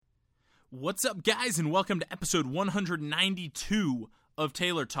What's up, guys, and welcome to episode 192 of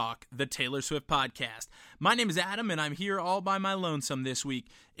Taylor Talk, the Taylor Swift podcast. My name is Adam, and I'm here all by my lonesome this week.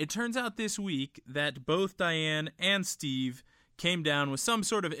 It turns out this week that both Diane and Steve came down with some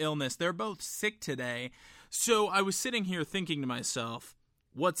sort of illness. They're both sick today, so I was sitting here thinking to myself,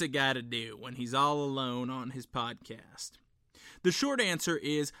 what's a guy to do when he's all alone on his podcast? The short answer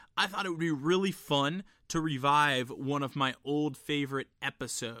is I thought it would be really fun to revive one of my old favorite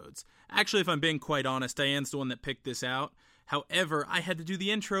episodes. Actually, if I'm being quite honest, Diane's the one that picked this out. However, I had to do the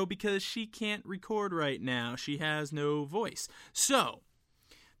intro because she can't record right now. She has no voice. So,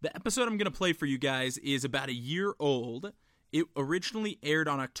 the episode I'm going to play for you guys is about a year old. It originally aired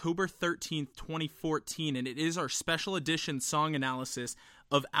on October 13th, 2014, and it is our special edition song analysis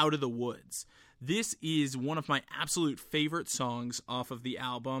of Out of the Woods. This is one of my absolute favorite songs off of the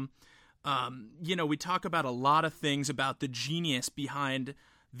album. We talk about a lot of things about the genius behind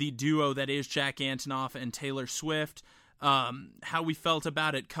the duo that is Jack Antonoff and Taylor Swift, how we felt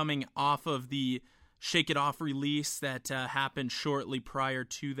about it coming off of the Shake It Off release that happened shortly prior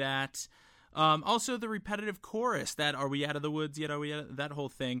to that. Also, the repetitive chorus, that "Are we out of the woods yet? Are we out?" That whole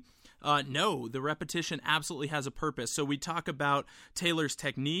thing. No, the repetition absolutely has a purpose. So we talk about Taylor's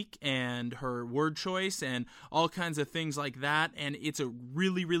technique and her word choice and all kinds of things like that. And it's a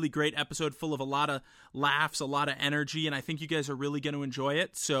really, really great episode full of a lot of laughs, a lot of energy. And I think you guys are really going to enjoy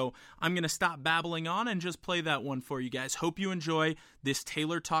it. So I'm going to stop babbling on and just play that one for you guys. Hope you enjoy this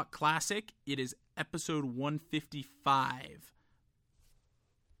Taylor Talk classic. It is episode 155.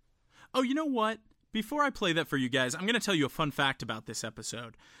 Oh, you know what? Before I play that for you guys, I'm going to tell you a fun fact about this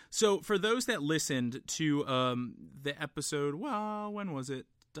episode. So for those that listened to the episode, well, when was it?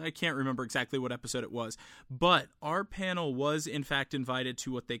 I can't remember exactly what episode it was. But our panel was, in fact, invited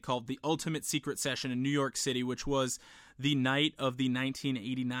to what they called the Ultimate Secret Session in New York City, which was the night of the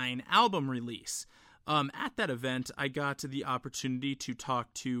 1989 album release. At that event, I got the opportunity to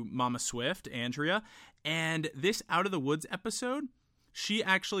talk to Mama Swift, Andrea, and this Out of the Woods episode, she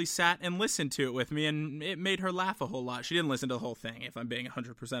actually sat and listened to it with me, and it made her laugh a whole lot. She didn't listen to the whole thing, if I'm being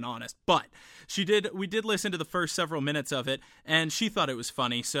 100% honest, but we did listen to the first several minutes of it, and she thought it was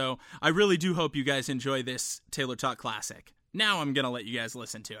funny, so I really do hope you guys enjoy this Taylor Talk classic. Now I'm going to let you guys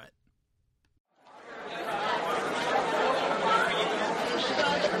listen to it.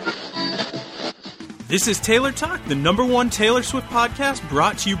 This is Taylor Talk, the #1 Taylor Swift podcast,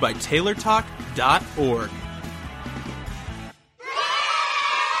 brought to you by TaylorTalk.org.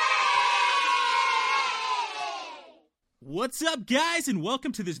 What's up, guys, and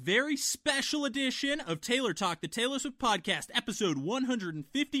welcome to this very special edition of Taylor Talk, the Taylor Swift podcast, episode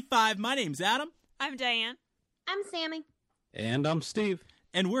 155. My name's Adam. I'm Diane. I'm Sammy. And I'm Steve.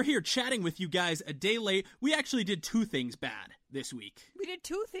 And we're here chatting with you guys a day late. We actually did two things bad this week. We did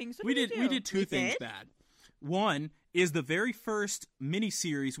two things. We did two things bad. One is the very first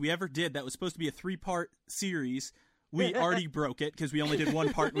mini-series we ever did that was supposed to be a 3-part series. We already broke it because we only did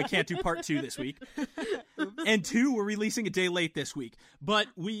one part, and we can't do part 2 this week. And 2, we're releasing a day late this week. But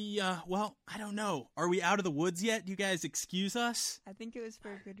we, I don't know. Are we out of the woods yet? You guys excuse us? I think it was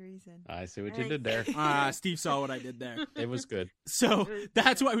for a good reason. I see what you did there. Steve saw what I did there. It was good. So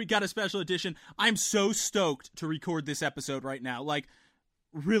that's why we got a special edition. I'm so stoked to record this episode right now. Like,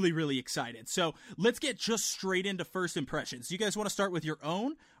 really, really excited. So let's get just straight into first impressions. You guys want to start with your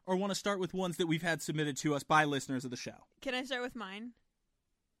own, or want to start with ones that we've had submitted to us by listeners of the show? Can I start with mine?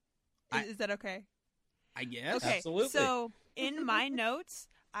 Is that okay? I guess. Okay, absolutely. So in my notes,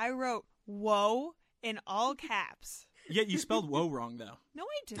 I wrote "whoa" in all caps. Yeah, you spelled "whoa" wrong, though. No,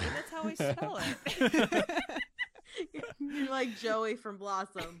 I didn't. That's how I spell it. You're like Joey from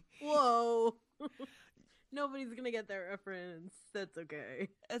Blossom. Whoa. Nobody's going to get that reference. That's okay.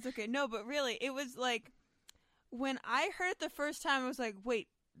 That's okay. No, but really, it was like, when I heard it the first time, I was like, wait,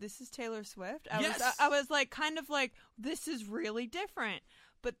 this is Taylor Swift? I was like, kind of like, this is really different.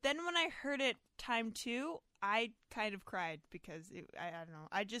 But then when I heard it time 2, I kind of cried because I don't know.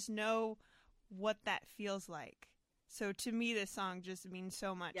 I just know what that feels like. So to me, this song just means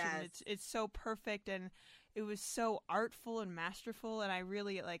so much. Yes. And it's so perfect, and it was so artful and masterful, and I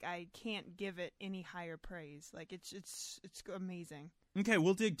really, I can't give it any higher praise. Like, it's amazing. Okay,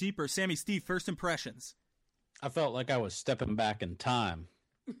 we'll dig deeper. Sammy, Steve, first impressions. I felt like I was stepping back in time.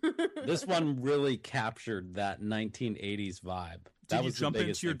 This one really captured that 1980s vibe. Did you jump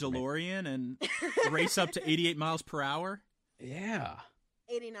into your DeLorean and race up to 88 miles per hour? Yeah.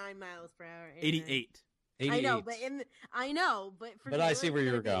 89 miles per hour. 88. 88. I know, but but I see where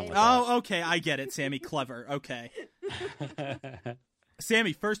you were going with that. Okay, I get it, Sammy. Clever. Okay.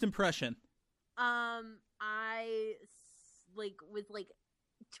 Sammy, first impression. I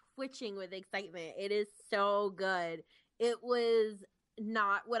with twitching with excitement. It is so good. It was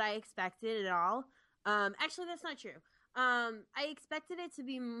not what I expected at all. Actually, that's not true. I expected it to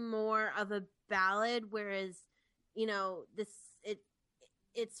be more of a ballad, whereas, you know,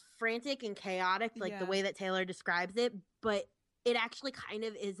 it's frantic and chaotic, like the way that Taylor describes it, but it actually kind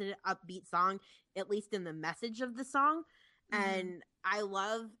of is an upbeat song, at least in the message of the song. And I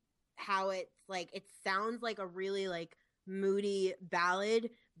love how it's like, it sounds like a really like moody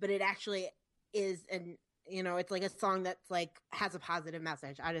ballad, but it actually is an, you know, it's like a song that's like has a positive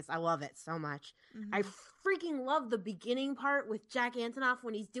message. I love it so much. I freaking love the beginning part with Jack Antonoff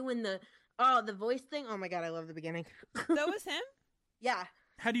when he's doing the voice thing. Oh my god, I love the beginning. That was him? Yeah.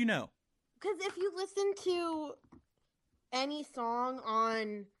 How do you know? Because if you listen to any song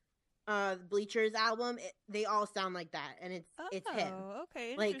on Bleacher's album, they all sound like that, and it's him.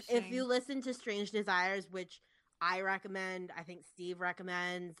 Okay, like if you listen to Strange Desires, which I recommend, I think Steve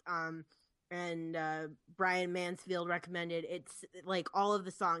recommends, and Brian Mansfield recommended, it's like all of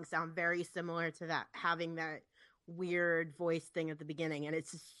the songs sound very similar to that, having that weird voice thing at the beginning, and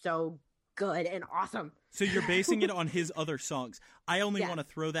it's just so good and awesome. So you're basing it on his other songs. I only want to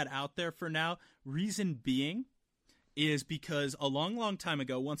throw that out there for now. Reason being is because a long, long time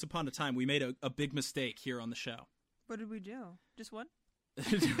ago, once upon a time, we made a big mistake here on the show. What did we do? Just one?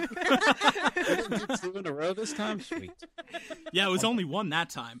 2 in a row this time? Sweet. Yeah, it was only one that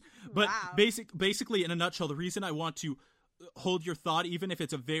time. But basically, in a nutshell, the reason I want to hold your thought, even if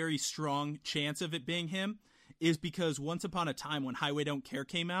it's a very strong chance of it being him, is because once upon a time when Highway Don't Care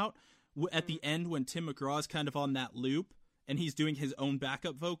came out, at the end when Tim McGraw's kind of on that loop and he's doing his own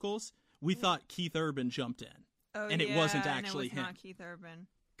backup vocals, we thought Keith Urban jumped in. And it wasn't actually him. Not Keith Urban.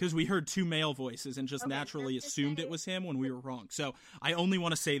 Because we heard 2 male voices and just naturally assumed it was him when we were wrong. So I only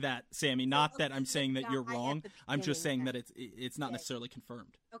want to say that, Sammy. Not that I'm saying that you're wrong. I'm just saying that it's not necessarily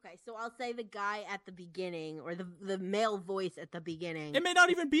confirmed. Okay, so I'll say the guy at the beginning, or the male voice at the beginning. It may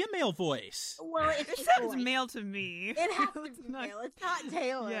not even be a male voice. Well, it sounds male to me. It has to be male. It's not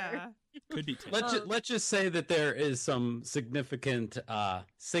Taylor. Yeah. Could be Taylor. Let's just say that there is some significant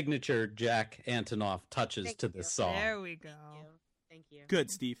signature Jack Antonoff touches to this song. There we go. Thank you. Good,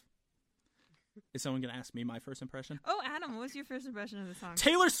 Steve. Is someone going to ask me my first impression? Oh, Adam, what was your first impression of the song?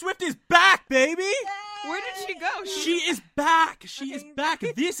 Taylor Swift is back, baby! Yay! Where did she go? She is back! She is back!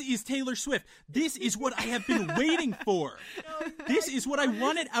 This is Taylor Swift. This is what I have been waiting for. This is what I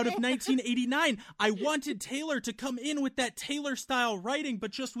wanted out of 1989. I wanted Taylor to come in with that Taylor-style writing,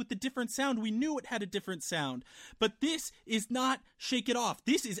 but just with the different sound. We knew it had a different sound. But this is not Shake It Off.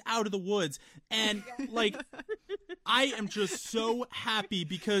 This is Out of the Woods. And, like, I am just so happy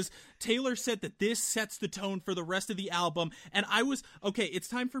because Taylor said that this sets the tone for the rest of the album. And I was, okay, it's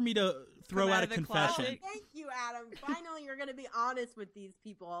time for me to throw out a confession. Thank you, Adam. Finally, you're going to be honest with these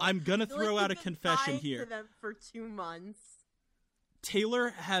people. I'm going to throw out a confession here. To them for 2 months. Taylor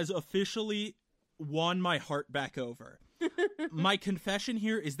has officially won my heart back over. My confession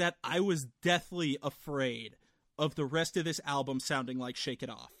here is that I was deathly afraid of the rest of this album sounding like Shake It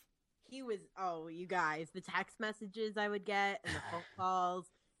Off. He was, you guys, the text messages I would get and the phone calls.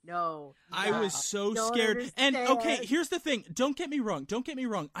 No. I was so scared. Understand. And okay, here's the thing. Don't get me wrong.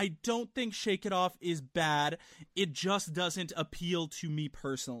 I don't think Shake It Off is bad. It just doesn't appeal to me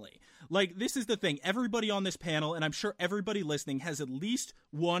personally. Like, this is the thing. Everybody on this panel, and I'm sure everybody listening, has at least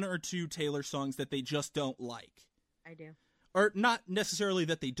 1 or 2 Taylor songs that they just don't like. I do. Or not necessarily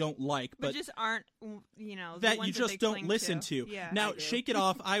that they don't like, but just aren't, you know, the that ones you just don't listen to. Yeah, now, Shake It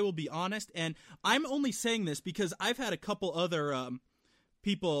Off, I will be honest, and I'm only saying this because I've had a couple other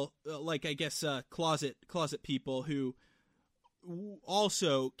people, like I guess closet people who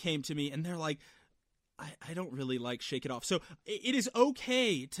also came to me, and they're like, I don't really like Shake It Off. So it is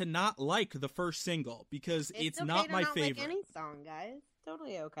okay to not like the first single because it's okay not to my not favorite. Like any song, guys.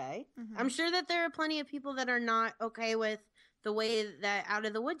 Totally okay. Mm-hmm. I'm sure that there are plenty of people that are not okay with the way that Out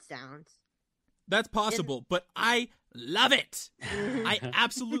of the Woods sounds. That's possible, but I love it. I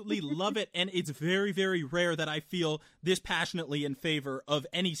absolutely love it, and it's very, very rare that I feel this passionately in favor of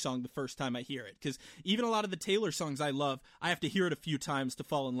any song the first time I hear it, because even a lot of the Taylor songs I love, I have to hear it a few times to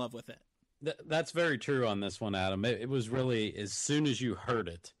fall in love with it. That's very true on this one, Adam. It was really, as soon as you heard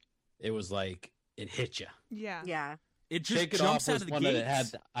it, it was like, it hit you. Yeah. Yeah. It just Shake It jumps Off out was of the one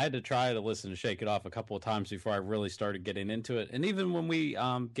gates. that I had to try to listen to Shake It Off a couple of times before I really started getting into it. And even when we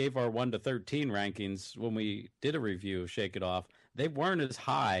gave our 1 to 13 rankings, when we did a review of Shake It Off, they weren't as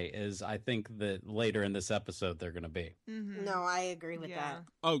high as I think that later in this episode they're going to be. Mm-hmm. No, I agree with that.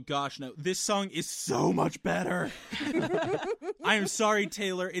 Oh gosh, no. This song is so much better. I am sorry,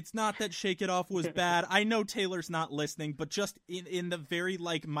 Taylor. It's not that Shake It Off was bad. I know Taylor's not listening, but just in the very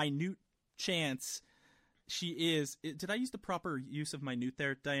like minute chance she is. Did I use the proper use of minute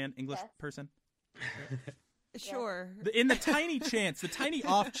there, Diane? English person? Sure. In the tiny chance, the tiny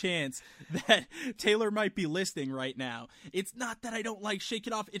off chance that Taylor might be listening right now, it's not that I don't like Shake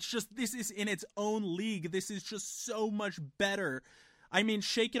It Off. It's just this is in its own league. This is just so much better. I mean,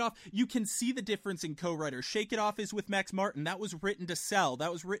 Shake It Off, you can see the difference in co-writers. Shake It Off is with Max Martin. That was written to sell.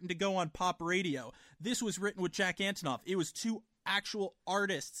 That was written to go on pop radio. This was written with Jack Antonoff. It was two actual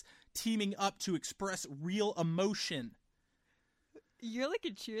artists teaming up to express real emotion. You're like a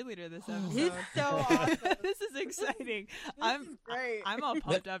cheerleader this episode. He's so awesome. This is exciting. Great. I'm all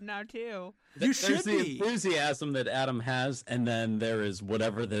pumped up now too. You should There's the be. enthusiasm that Adam has, and then there is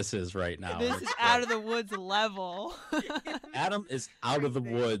whatever this is right now. This is out of the woods level. Adam is out of the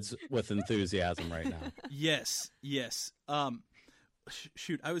woods with enthusiasm right now. Yes.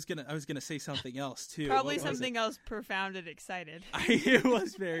 Shoot, I was gonna say something else too. Probably What was something else profound and excited. It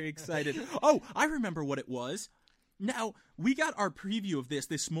was very excited. Oh, I remember what it was. Now, we got our preview of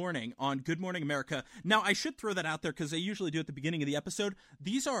this morning on Good Morning America. Now, I should throw that out there because I usually do at the beginning of the episode.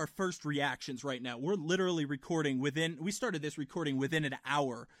 These are our first reactions right now. We're literally recording we started this recording within an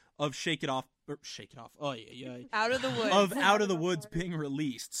hour of Shake It Off. Oh, yeah. Out of the woods. Of Out of the Woods being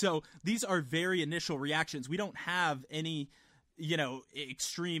released. So these are very initial reactions. We don't have any,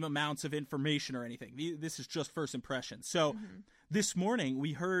 extreme amounts of information or anything. This is just first impressions. So this morning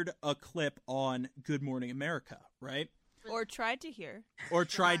we heard a clip on Good Morning America, right? Or tried to hear. Or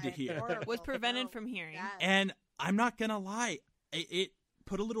tried to hear. Was prevented from hearing. Yes. And I'm not going to lie, it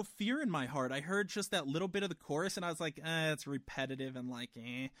put a little fear in my heart. I heard just that little bit of the chorus and I was like, it's repetitive and like,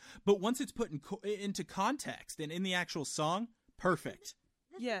 eh. But once it's put into context and in the actual song, perfect.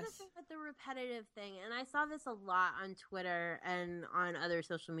 This is the thing with the repetitive thing, and I saw this a lot on Twitter and on other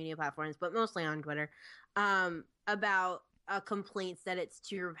social media platforms, but mostly on Twitter, about complaints that it's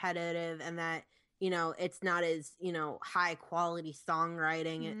too repetitive and that, it's not as, high quality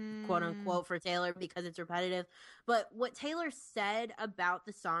songwriting, quote unquote, for Taylor because it's repetitive. But what Taylor said about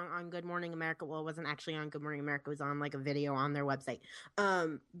the song on Good Morning America, well, it wasn't actually on Good Morning America, it was on like a video on their website.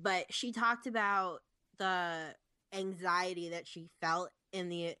 But she talked about the anxiety that she felt in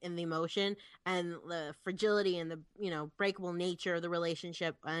the emotion and the fragility and the breakable nature of the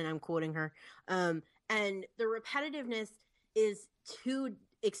relationship, and I'm quoting her, and the repetitiveness is to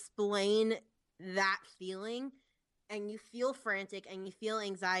explain that feeling, and you feel frantic and you feel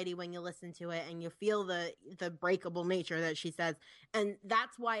anxiety when you listen to it, and you feel the breakable nature that she says, and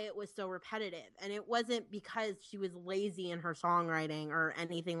that's why it was so repetitive. And it wasn't because she was lazy in her songwriting or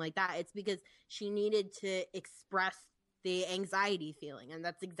anything like that. It's because she needed to express the anxiety feeling, and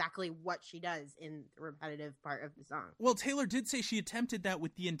that's exactly what she does in the repetitive part of the song. Well, Taylor did say she attempted that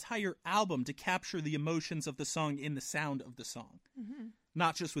with the entire album to capture the emotions of the song in the sound of the song,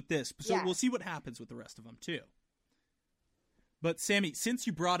 not just with this. So we'll see what happens with the rest of them too. But Sammy, since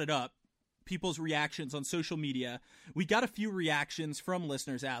you brought it up, people's reactions on social media, we got a few reactions from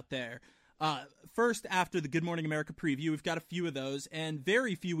listeners out there. First, after the Good Morning America preview, we've got a few of those, and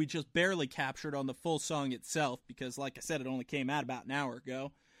very few we just barely captured on the full song itself, because, like I said, it only came out about an hour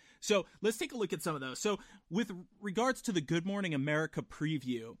ago. So let's take a look at some of those. So with regards to the Good Morning America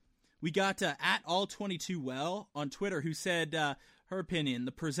preview, we got at All22Well on Twitter, who said her opinion,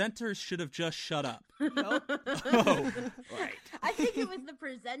 the presenters should have just shut up. Nope. Oh, right. I think it was the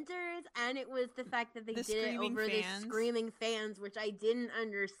presenters, and it was the fact that they did it over the screaming fans, which I didn't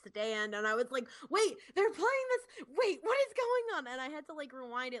understand. And I was like, wait, they're playing this. Wait, what is going on? And I had to like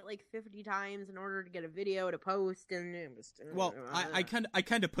rewind it like 50 times in order to get a video to post. And it was well, I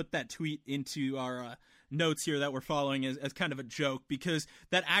kind of put that tweet into our notes here that we're following as kind of a joke, because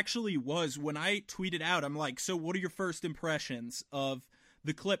that actually was when I tweeted out, I'm like, so what are your first impressions of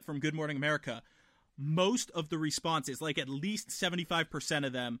the clip from Good Morning America? Most of the responses, like at least 75%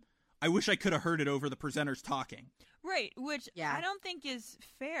 of them, I wish I could have heard it over the presenters talking. Right, which I don't think is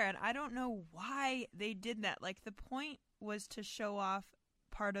fair, and I don't know why they did that. Like, the point was to show off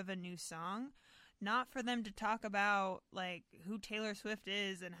part of a new song, not for them to talk about, like, who Taylor Swift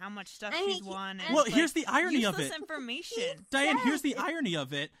is and how much stuff she's won. And, well, here's the irony of it. Useless information. Diane, here's the irony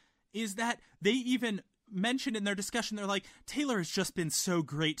of it, is that they even mentioned in their discussion, they're like, Taylor has just been so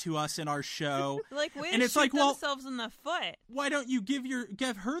great to us in our show. Like, way and to it's shoot like, well, themselves in the foot. Why don't you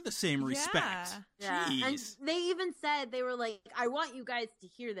give her the same respect? Yeah. Jeez. And they even said, they were like, I want you guys to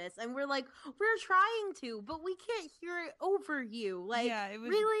hear this. And we're like, we're trying to, but we can't hear it over you. Like, yeah, it was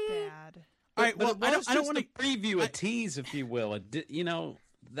really bad. All right, well, I don't want to to preview a tease, if you will.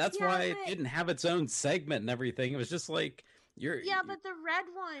 That's why it didn't have its own segment and everything. It was just like but the red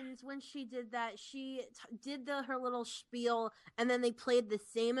ones, when she did that, she did her little spiel, and then they played the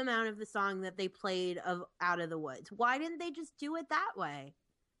same amount of the song that they played of Out of the Woods. Why didn't they just do it that way?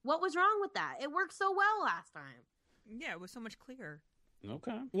 What was wrong with that? It worked so well last time. Yeah, it was so much clearer.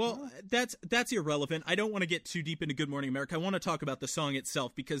 Okay. Well, that's irrelevant. I don't want to get too deep into Good Morning America. I want to talk about the song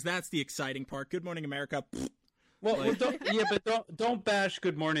itself because that's the exciting part. Good Morning America. Well, don't bash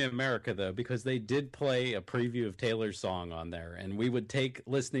Good Morning America though, because they did play a preview of Taylor's song on there, and we would take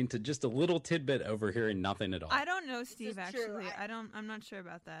listening to just a little tidbit over hearing nothing at all. I don't know, Steve. Actually, true. I'm not sure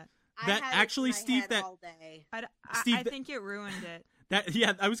about that. That actually, Steve, all day. I think it ruined it.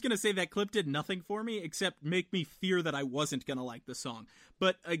 I was going to say that clip did nothing for me except make me fear that I wasn't going to like the song.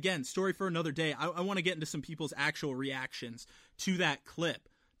 But again, story for another day. I want to get into some people's actual reactions to that clip,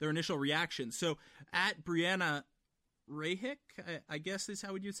 their initial reactions. So at Brianna Rayhick, I guess is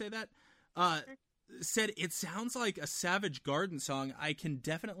how would you say that, said, it sounds like a Savage Garden song. I can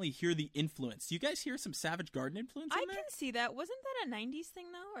definitely hear the influence. Do you guys hear some Savage Garden influence in there? I can see that. Wasn't that a 90s thing,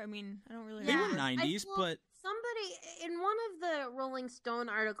 though? I mean, I don't really They were remember. 90s, but... Somebody, in one of the Rolling Stone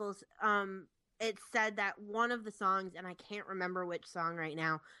articles, it said that one of the songs, and I can't remember which song right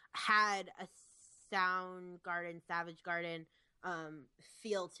now, had a Savage Garden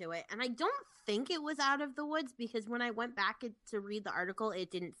feel to it. And I don't think it was Out of the Woods, because when I went back to read the article, it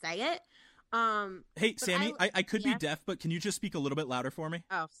didn't say it. Hey, Sammy, I could be deaf, but can you just speak a little bit louder for me?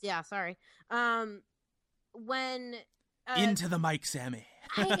 Oh, yeah, sorry. When... Into the mic, Sammy.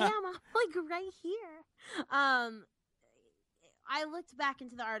 I am, like, right here. I looked back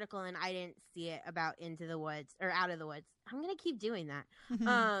into the article and I didn't see it about Into the Woods or Out of the Woods. I'm gonna keep doing that.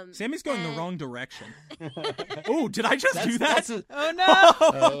 Sammy's going the wrong direction. Oh, did I just do that? Oh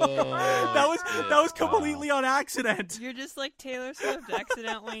no! That was completely on accident. You're just like Taylor Swift,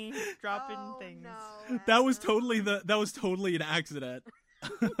 accidentally dropping things. No, that was totally an accident.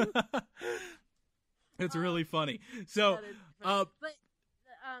 It's really funny. So, but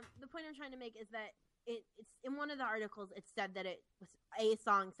the point I'm trying to make is that it's in one of the articles. It said that it was a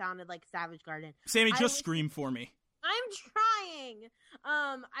song sounded like Savage Garden. Sammy, just scream for me. I'm trying.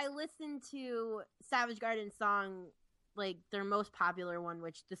 I listened to Savage Garden's song, like their most popular one,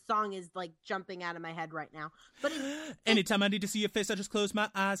 which the song is like jumping out of my head right now. But anytime I need to see your face, I just close my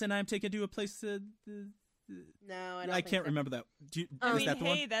eyes and I'm taken to a place. No, I can't remember that. Is that the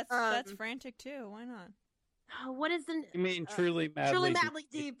one? That's frantic too. Why not? What is the? You mean Truly Madly? Truly Madly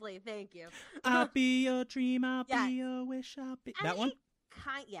Deeply. Thank you. I'll be your dream. I'll be your wish. I'll be that one.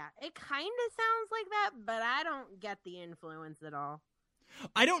 It kind of sounds like that, but I don't get the influence at all.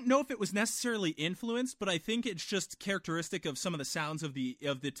 I don't know if it was necessarily influenced, but I think it's just characteristic of some of the sounds of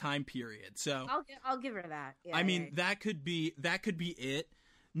the time period. So I'll give her that. Yeah, I mean, that could be it.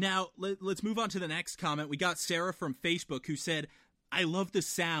 Now, let's move on to the next comment. We got Sarah from Facebook who said, I love the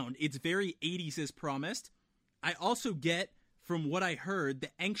sound. It's very 80s as promised. I also get, from what I heard,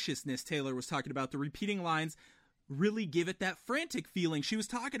 the anxiousness Taylor was talking about. The repeating lines really give it that frantic feeling she was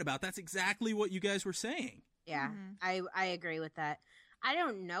talking about. That's exactly what you guys were saying. Yeah, I agree with that. I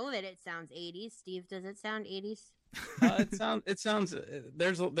don't know that it sounds 80s. Steve, does it sound 80s? It sounds.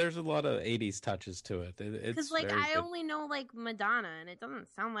 There's a lot of 80s touches to it. Because I only know like Madonna, and it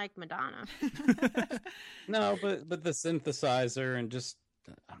doesn't sound like Madonna. No, but the synthesizer and just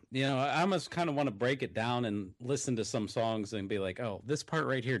I almost kind of want to break it down and listen to some songs and be like, oh, this part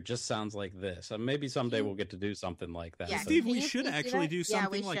right here just sounds like this. Maybe someday we'll get to do something like that. Yeah, Steve, we should actually do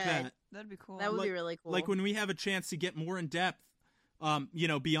something like that. That'd be cool. That would be really cool. Like when we have a chance to get more in depth,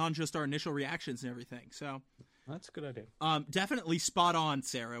 beyond just our initial reactions and everything. So that's a good idea. Definitely spot on,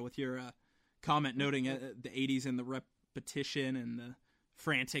 Sarah, with your comment noting the 80s and the repetition and the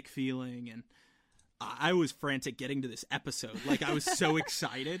frantic feeling. And I was frantic getting to this episode. Like, I was so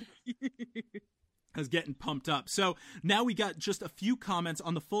excited. I was getting pumped up. So now we got just a few comments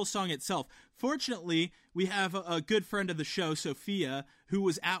on the full song itself. Fortunately, we have a good friend of the show, Sophia, who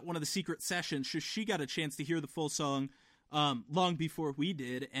was at one of the secret sessions. So she got a chance to hear the full song long before we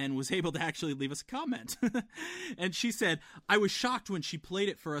did and was able to actually leave us a comment. And she said, I was shocked when she played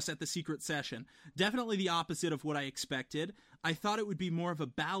it for us at the secret session. Definitely the opposite of what I expected. I thought it would be more of a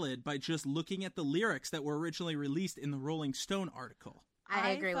ballad by just looking at the lyrics that were originally released in the Rolling Stone article. I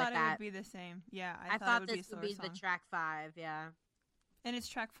agree with that. I thought it would be the same. Yeah, I thought this would be the track 5. Yeah, and it's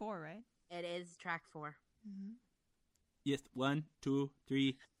track 4, right? It is track 4. Mm-hmm. Yes, 1, 2,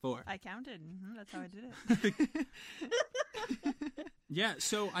 3, 4. I counted. Mm-hmm. That's how I did it. Yeah,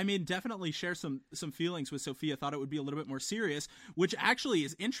 so I mean, definitely share some feelings with Sophia. Thought it would be a little bit more serious, which actually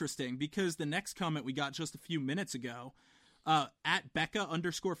is interesting because the next comment we got just a few minutes ago, at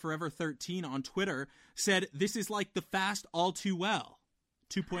Becca_Forever13 on Twitter, said this is like the Fast All Too Well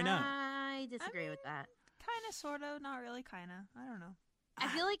 2.0. I disagree with that. Kind of, sort of, not really, kind of. I don't know. I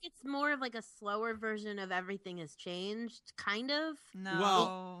feel like it's more of like a slower version of Everything Has Changed, kind of. No.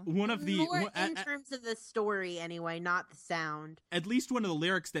 Well, one of the more in terms of the story, anyway, not the sound. At least one of the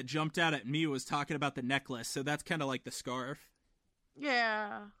lyrics that jumped out at me was talking about the necklace, so that's kind of like the scarf.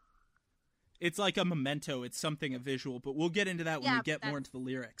 Yeah. It's like a memento. It's something, a visual, but we'll get into that when we get more into the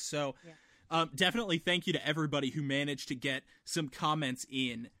lyrics. So definitely thank you to everybody who managed to get some comments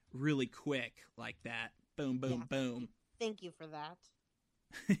in really quick like that. Boom, boom, boom. Thank you for that.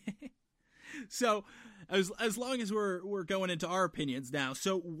 So as long as we're going into our opinions now,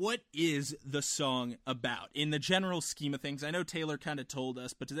 so what is the song about in the general scheme of things? I know Taylor kind of told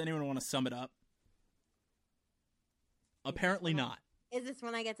us, but does anyone want to sum it up? Apparently not. Is this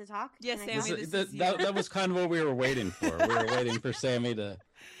when I get to talk? Yes, Sammy. That was kind of what we were waiting for. We were waiting for Sammy to.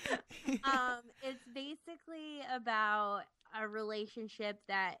 It's basically about a relationship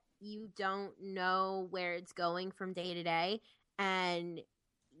that you don't know where it's going from day to day, and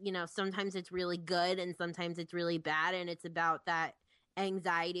you know, sometimes it's really good and sometimes it's really bad, and it's about that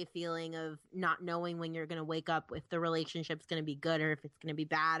anxiety feeling of not knowing when you're going to wake up, if the relationship's going to be good or if it's going to be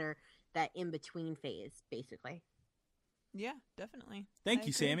bad, or that in-between phase, basically. Yeah, definitely. Thank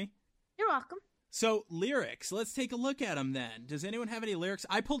you, Sammy. You're welcome. So, lyrics. Let's take a look at them then. Does anyone have any lyrics?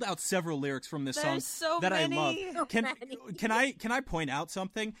 I pulled out several lyrics from this song that I love. Can I point out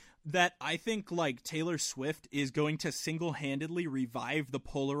something that I think like Taylor Swift is going to single-handedly revive the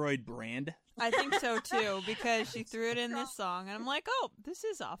Polaroid brand? I think so too, because she threw it in this song and I'm like, "Oh, this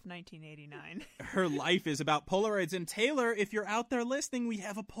is off 1989." Her life is about Polaroids, and Taylor, if you're out there listening, we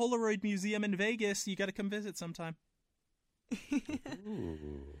have a Polaroid museum in Vegas. You got to come visit sometime.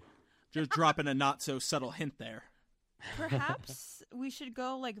 Ooh. Just dropping a not so subtle hint there. Perhaps we should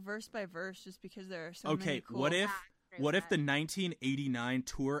go like verse by verse, just because there are so many cool. What if the 1989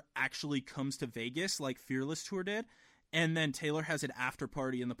 tour actually comes to Vegas like Fearless Tour did, and then Taylor has an after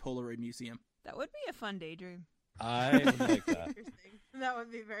party in the Polaroid Museum? That would be a fun daydream. I would like that. That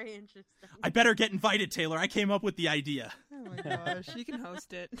would be very interesting. I better get invited, Taylor. I came up with the idea. Oh my gosh, you can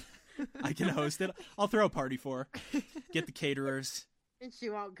host it. I can host it. I'll throw a party for her. Get the caterers. And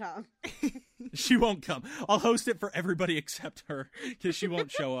she won't come. She won't come. I'll host it for everybody except her, because she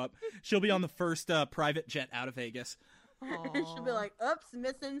won't show up. She'll be on the first private jet out of Vegas. She'll be like, oops,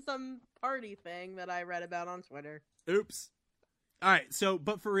 missing some party thing that I read about on Twitter. Oops. All right, so,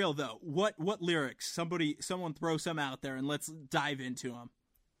 but for real, though, what lyrics? Someone throw some out there, and let's dive into them.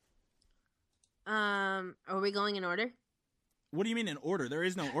 Are we going in order? What do you mean in order? There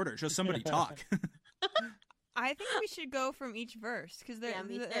is no order. Just somebody talk. I think we should go from each verse, because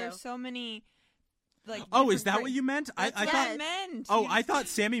there's so many. Like, is that what you meant? I thought. Meant. I thought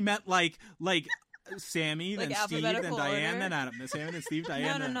Sammy meant like Sammy, like then Steve, then Diane, then Adam. Then Sammy, then Steve,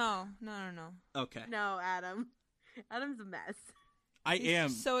 Diane. No. Okay. No, Adam. Adam's a mess.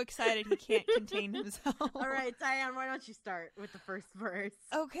 He's so excited he can't contain himself. All right, Diane, why don't you start with the first verse?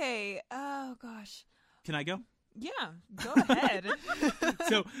 Okay. Oh gosh. Can I go? Yeah, go ahead.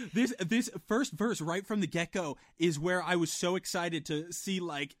 So this first verse right from the get-go is where I was so excited to see,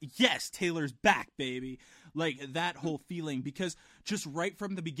 like, yes, Taylor's back, baby. Like, that whole feeling, because just right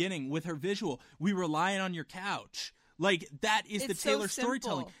from the beginning with her visual, we were lying on your couch. Like, that is the Taylor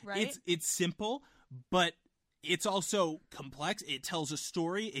storytelling. Right? It's simple, but it's also complex. It tells a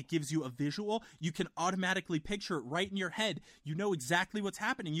story. It gives you a visual. You can automatically picture it right in your head. You know exactly what's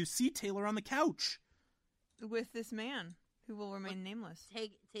happening. You see Taylor on the couch with this man who will remain nameless,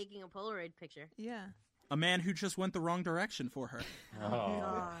 taking a Polaroid picture. Yeah, a man who just went the wrong direction for her. Oh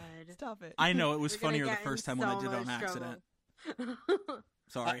God! Stop it! I know it was funnier the first time when I did it on accident.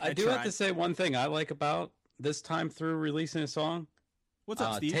 Sorry, I do have to say one thing I like about this time through releasing a song. What's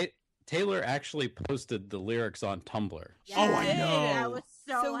up, Steve? Taylor actually posted the lyrics on Tumblr. Yes, oh, I know. That was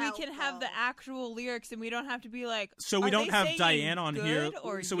so we can have the actual lyrics, and we don't have to be like. So we don't have Diane on here.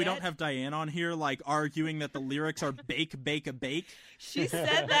 So we don't have Diane on here, like arguing that the lyrics are bake, bake, a bake. She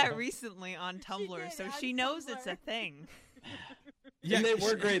said that recently on Tumblr, so she knows it's a thing. Yeah, and they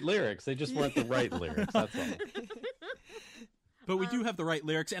were great lyrics. They just weren't the right lyrics. That's all. But we do have the right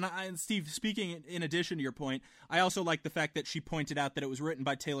lyrics. And Steve, speaking in addition to your point, I also like the fact that she pointed out that it was written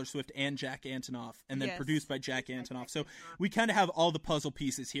by Taylor Swift and Jack Antonoff and then produced by Jack Antonoff. So we kind of have all the puzzle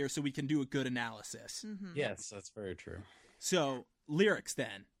pieces here so we can do a good analysis. Mm-hmm. Yes, that's very true. So, lyrics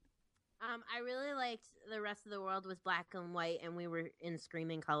then. I really liked The Rest of the World was black and white, and we were in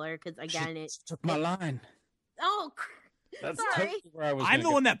screaming color because again, She took my line. Oh, That's sorry. totally where I was. I'm the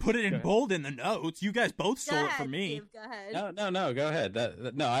gonna one go. that put it in Go ahead. bold in the notes. You guys both stole it from me. Steve, go ahead. No. Go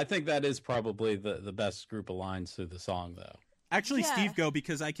ahead. No, I think that is probably the best group of lines through the song, though. Actually, Yeah. Steve, go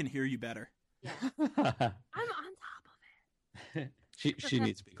because I can hear you better. Yeah. I'm on top of it. she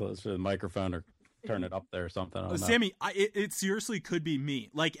needs to be closer to the microphone or turn it up there or something. I don't know. Sammy, it seriously could be me.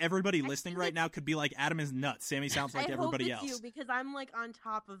 Like, everybody listening think right now could be like, Adam is nuts. Sammy sounds like I everybody hope it's else. you because I'm like on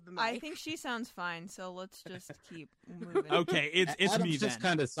top of the mic. I think she sounds fine, so let's just keep moving. Okay, it's Adam's me just then.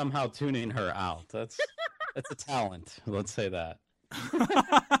 kind of somehow tuning her out. That's a talent. Let's say that.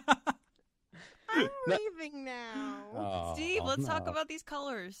 I'm leaving now. Oh, Steve, let's talk no. about these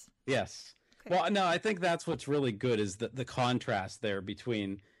colors. Yes. Okay. Well, no, I think that's what's really good is the contrast there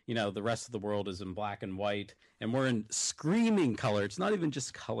between, the rest of the world is in black and white and we're in screaming color. It's not even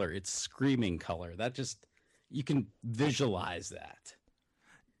just color, it's screaming color. That just, you can visualize that.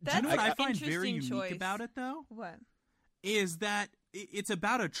 Do you know what That's I an find very interesting unique choice. about it, though? What? Is that it's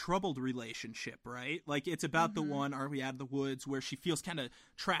about a troubled relationship, right? Like, it's about the one, Are We Out of the Woods, where she feels kind of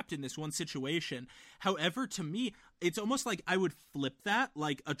trapped in this one situation. However, to me, it's almost like I would flip that.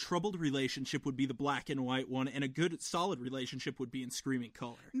 Like, a troubled relationship would be the black and white one, and a good, solid relationship would be in screaming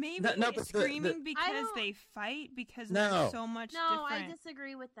color. Maybe No, but the- screaming because don't- they fight because No. there's so much No, I different.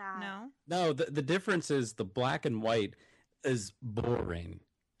 disagree with that. No? No, the difference is the black and white is boring.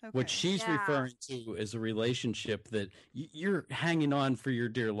 Okay. What she's Yeah. referring to is a relationship that you're hanging on for your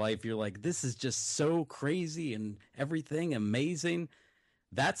dear life. You're like, this is just so crazy and everything amazing.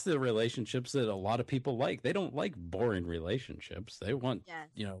 That's the relationships that a lot of people like. They don't like boring relationships. They want, Yes.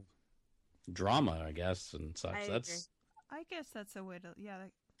 drama, I guess, and such. I That's I guess that's a way to,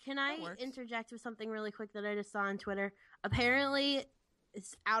 Can That I works. interject with something really quick that I just saw on Twitter? Apparently,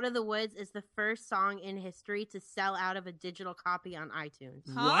 it's Out of the Woods is the first song in history to sell out of a digital copy on iTunes.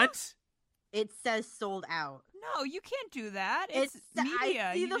 Huh? What? It says sold out. No, you can't do that. It's I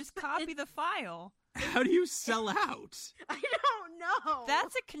media. see You the- just copy the file. How do you sell out? I don't know.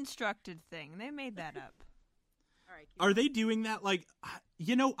 That's a constructed thing. They made that up. All right. Are they doing that? Like,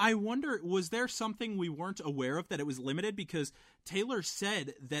 I wonder, was there something we weren't aware of that it was limited? Because Taylor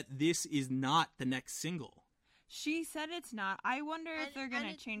said that this is not the next single. She said it's not. I wonder if they're going to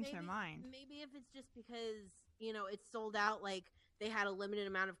it's change their maybe- mind. Maybe if it's just because, it's sold out, like they had a limited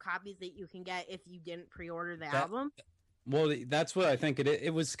amount of copies that you can get if you didn't pre-order the album. well, that's what I think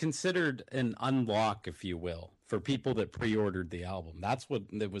it was considered an unlock, if you will, for people that pre-ordered the album. That's what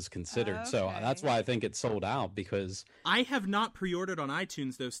it was considered. So Okay. that's why I think it sold out because I have not pre-ordered on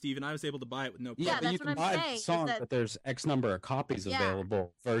iTunes, though, Steve, and I was able to buy it with no problem. Yeah, but that's you what can I'm buy saying, the is song, that- but there's X number of copies Yeah.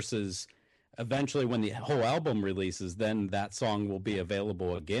 available versus eventually when the whole album releases, then that song will be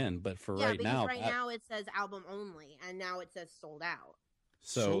available again. But for Yeah, right because now, now it says album only, and now it says sold out.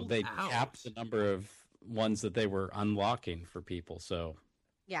 so Sold they out. capped the number of ones that they were unlocking for people. So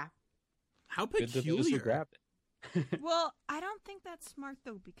Yeah. How good to those who peculiar. grabbed it. Well, I don't think that's smart,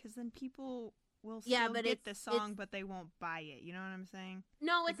 though, because then people will still Yeah, but get the it's- song, but they won't buy it. You know what I'm saying?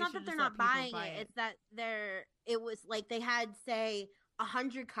 No, Like, it's they not should that they're just let not people buying buy it. it. It's that it was like they had, say,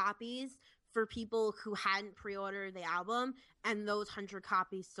 100 copies for people who hadn't pre-ordered the album, and those 100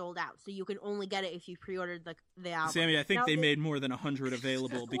 copies sold out. So you can only get it if you pre-ordered the album. Sammy, I think Now, they made more than 100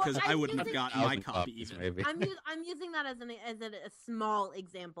 available because Well, I I wouldn't have think gotten that- my 1,000 copy copies, even. maybe. I'm using that as a small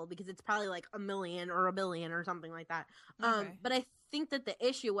example because it's probably like 1 million or 1 billion or something like that. Okay. But I think that the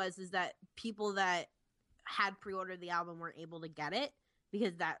issue is that people that had pre-ordered the album weren't able to get it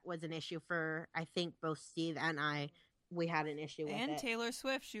because that was an issue for I think both Steve and I. We had an issue with And it. Taylor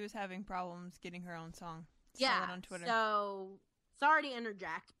Swift, she was having problems getting her own song. Saw Yeah, it on Twitter. so sorry to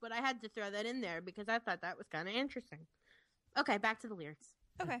interject, but I had to throw that in there because I thought that was kind of interesting. Okay, back to the lyrics.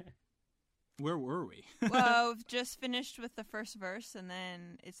 Okay. Where were we? Well, we've just finished with the first verse, and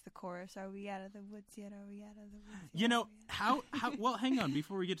then it's the chorus. Are we out of the woods yet? Are we out of the woods yet? You know, Are we out- how well, hang on,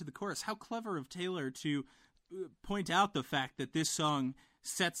 before we get to the chorus, how clever of Taylor to point out the fact that this song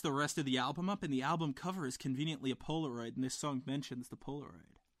sets the rest of the album up, and the album cover is conveniently a Polaroid, and this song mentions the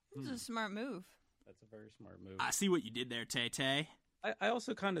Polaroid. This is a smart move. That's a very smart move. I see what you did there, Tay-Tay. I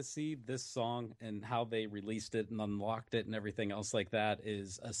also kind of see this song and how they released it and unlocked it and everything else like that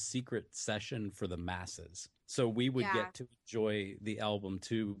is a secret session for the masses. So we would Yeah. get to enjoy the album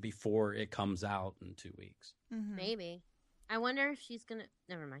too before it comes out in 2 weeks. Mhm. Maybe. I wonder if she's gonna.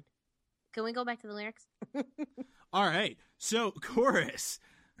 Never mind. Can we go back to the lyrics? All right. So chorus.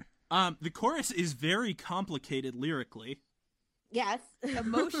 The chorus is very complicated lyrically. Yes.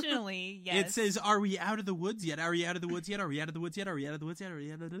 Emotionally, yes. It says, "Are we out of the woods yet? Are we out of the woods yet? Are we out of the woods yet? Are we out of the woods yet? Are we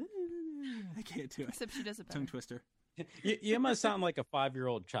out of the?" I can't do it. Except she does it better. Tongue twister. You must sound like a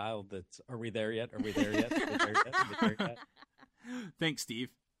 5-year-old child that's, "Are we there yet? Are we there yet? Are we there yet? Are we there yet?" Thanks, Steve.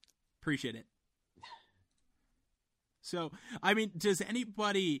 Appreciate it. So, I mean, does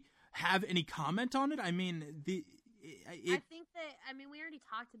anybody have any comment on it? I mean, I think that, we already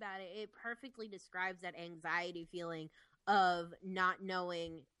talked about it. It perfectly describes that anxiety feeling of not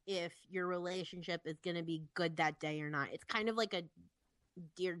knowing if your relationship is going to be good that day or not. It's kind of like a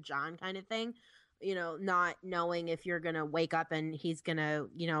Dear John kind of thing, not knowing if you're going to wake up and he's going to,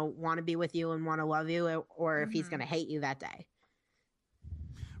 want to be with you and want to love you, or if he's going to hate you that day.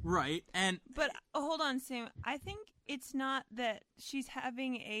 Right. But hold on, Sam. I think it's not that she's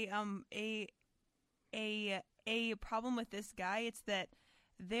having a problem with this guy. It's that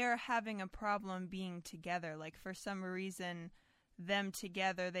they're having a problem being together. Like, for some reason, them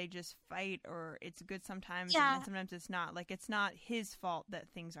together, they just fight, or it's good sometimes, and then sometimes it's not. Like, it's not his fault that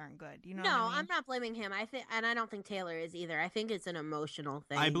things aren't good. You know? No, what I mean? I'm not blaming him. And I don't think Taylor is either. I think it's an emotional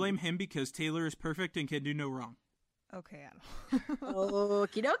thing. I blame him because Taylor is perfect and can do no wrong. Okay, Adam.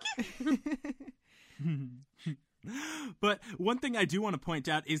 Okie dokie. But one thing I do want to point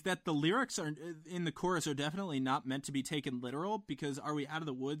out is that the lyrics are in the chorus are definitely not meant to be taken literal, because "Are we out of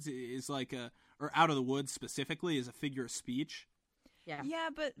the woods" is or "out of the woods" specifically is a figure of speech. Yeah. Yeah,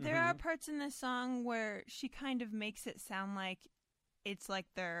 but there are parts in this song where she kind of makes it sound like it's like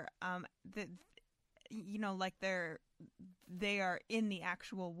they're they are in the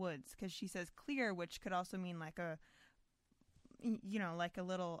actual woods, because she says clear, which could also mean like a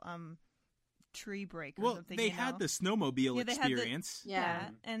little tree break or something. Well, they had the snowmobile experience.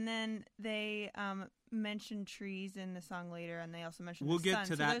 And then they mentioned trees in the song later, and they also mentioned we'll the get sun.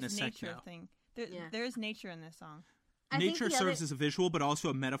 to that in a second. There is nature in this song. Nature serves as a visual, but also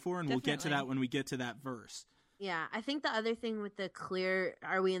a metaphor, and we'll get to that when we get to that verse. Yeah, I think the other thing with the clear,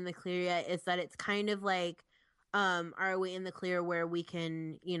 "Are we in the clear yet?" is that it's kind of like, are we in the clear where we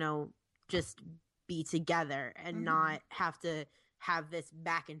can, just be together and not have to have this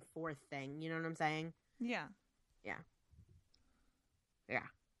back and forth thing. You know what I'm saying? Yeah. Yeah.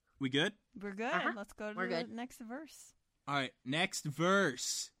 We good? We're good. Let's go to the next verse. All right, next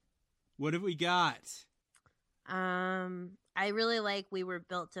verse. What have we got? I really like "We were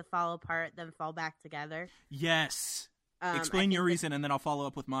built to fall apart, then fall back together." Yes. Explain your reason, and then I'll follow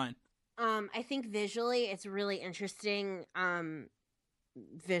up with mine. I think visually it's really interesting.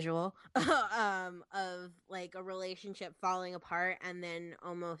 Visual of like a relationship falling apart and then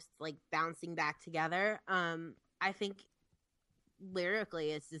almost like bouncing back together. I think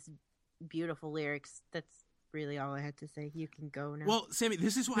lyrically it's just beautiful lyrics. That's really all I had to say. You can go now. Well, Sammy,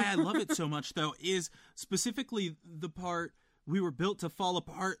 this is why I love it so much, though, is specifically the part "we were built to fall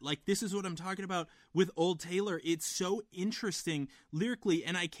apart." Like, this is what I'm talking about with Old Taylor. It's so interesting lyrically,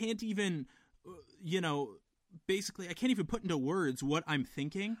 and I can't even, basically, I can't even put into words what I'm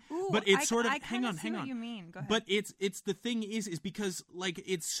thinking. Ooh, but it's sort of, I hang on. What you mean? Go ahead. But it's the thing is because, like,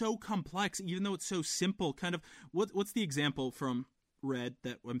 it's so complex, even though it's so simple. Kind of, what's the example from Red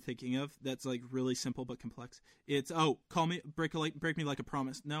that I'm thinking of that's like really simple but complex? It's call me, break me like a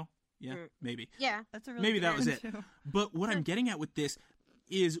promise. No, yeah, maybe. Yeah, that's a really maybe that was it. Too. But what I'm getting at with this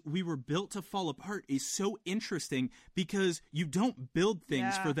is "we were built to fall apart" is so interesting because you don't build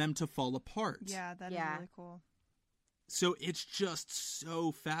things for them to fall apart. Yeah, that is really cool. So it's just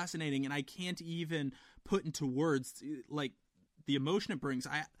so fascinating, and I can't even put into words like the emotion it brings.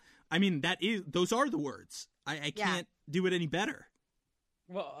 I mean those are the words. I can't do it any better.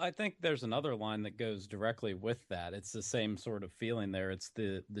 Well, I think there's another line that goes directly with that. It's the same sort of feeling there. It's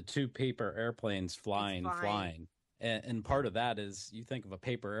the two paper airplanes flying. And part of that is, you think of a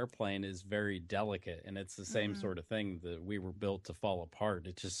paper airplane is very delicate, and it's the same sort of thing that "we were built to fall apart."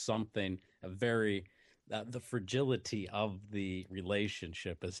 It's just something, the fragility of the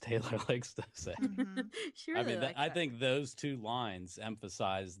relationship, as Taylor likes to say. She really likes I think those two lines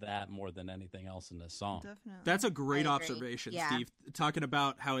emphasize that more than anything else in this song. Definitely. That's a great observation, Steve. Talking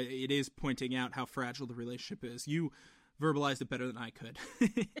about how it is pointing out how fragile the relationship is. You verbalized it better than I could.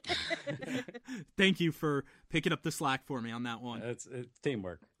 Thank you for picking up the slack for me on that one. It's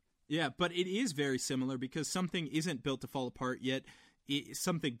teamwork. Yeah, but it is very similar because something isn't built to fall apart, yet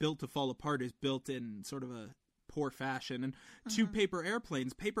something built to fall apart is built in sort of a poor fashion. And two paper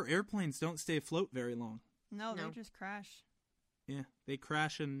airplanes don't stay afloat very long. No, they just crash. Yeah, they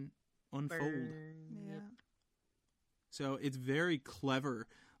crash and unfold. Yeah. So it's very clever.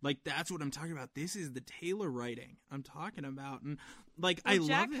 Like, that's what I'm talking about. This is the Taylor writing I'm talking about. And like, I Jack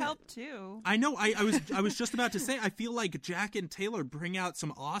love it. helped too. I know. I was just about to say, I feel like Jack and Taylor bring out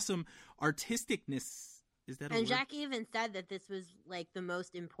some awesome artisticness. Is that a word? Jack even said that this was like the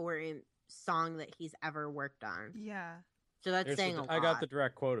most important song that he's ever worked on. Yeah. So that's saying a lot. I got the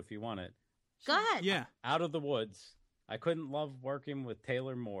direct quote if you want it. Go ahead. Yeah. Out of the woods. I couldn't love working with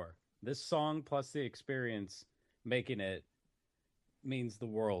Taylor more. This song plus the experience making it means the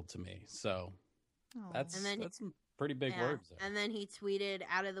world to me. So that's some pretty big words there. And then he tweeted,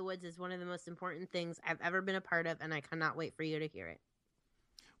 "Out of the Woods is one of the most important things I've ever been a part of, and I cannot wait for you to hear it."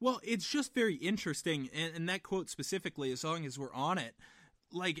 Well, it's just very interesting, and that quote specifically, as long as we're on it,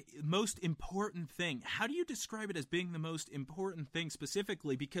 like, most important thing. How do you describe it as being the most important thing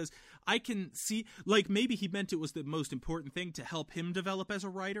specifically? Because I can see, like, maybe he meant it was the most important thing to help him develop as a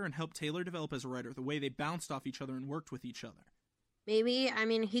writer and help Taylor develop as a writer, the way they bounced off each other and worked with each other. Maybe. I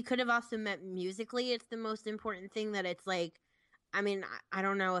mean, he could have also meant musically it's the most important thing, that it's like, I mean, I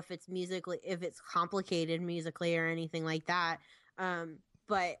don't know if it's musically, if it's complicated musically or anything like that.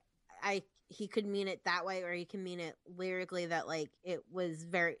 But he could mean it that way, or he can mean it lyrically, that like it was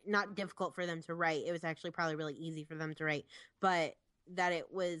very not difficult for them to write. It was actually probably really easy for them to write, but that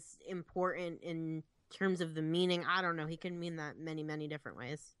it was important in terms of the meaning. I don't know. He can mean that many, many different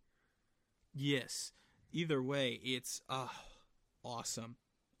ways. Yes. Either way, it's awesome.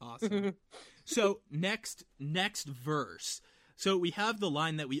 So next verse. So we have the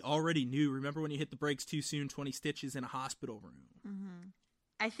line that we already knew. Remember when you hit the brakes too soon, 20 stitches in a hospital room. Mm-hmm.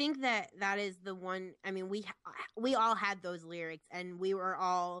 I think that is the one. I mean, we all had those lyrics, and we were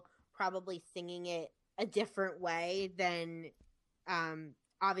all probably singing it a different way than,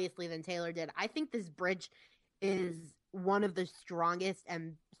 obviously, than Taylor did. I think this bridge is one of the strongest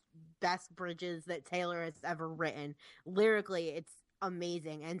and best bridges that Taylor has ever written. Lyrically, it's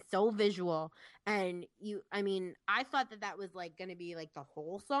amazing and so visual. And I thought that was like going to be like the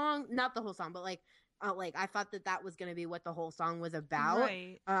whole song, not the whole song, but like I thought that was going to be what the whole song was about.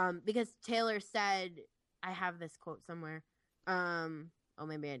 Right. Because Taylor said, I have this quote somewhere. Oh,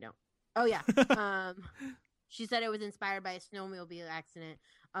 maybe I don't. Oh yeah. She said it was inspired by a snowmobile accident.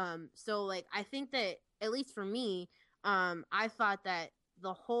 So like, I think that, at least for me, I thought that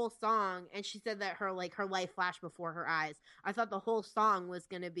the whole song, and she said that her life flashed before her eyes. I thought the whole song was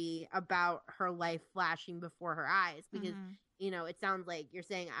going to be about her life flashing before her eyes, because it sounds like you're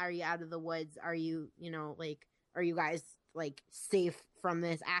saying, are you out of the woods? Are you, like, are you guys like safe from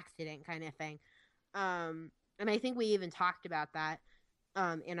this accident kind of thing? And I think we even talked about that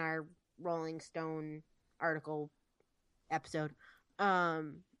in our Rolling Stone article episode.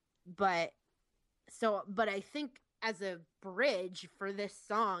 But I think as a bridge for this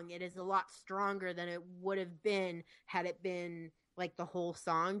song, it is a lot stronger than it would have been had it been like the whole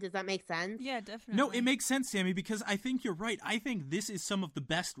song. Does that make sense? Yeah, definitely. No, it makes sense, Sammy, because I think you're right. I think this is some of the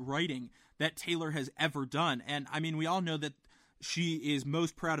best writing that Taylor has ever done. And I mean, we all know that she is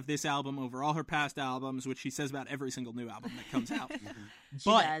most proud of this album over all her past albums, which she says about every single new album that comes out.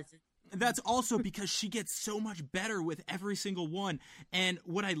 But does. That's also because she gets so much better with every single one. And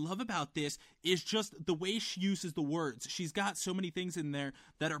what I love about this is just the way she uses the words. She's got so many things in there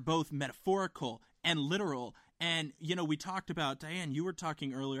that are both metaphorical and literal. And, we talked about, Diane, you were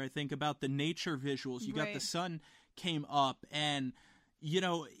talking earlier, I think, about the nature visuals. You got the sun came up, and,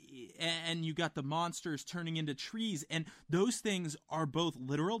 and you got the monsters turning into trees. And those things are both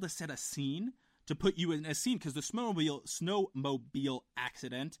literal to set a scene, to put you in a scene, because the snowmobile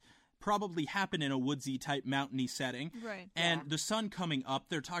accident probably happen in a woodsy type mountainy setting. Right. And the sun coming up,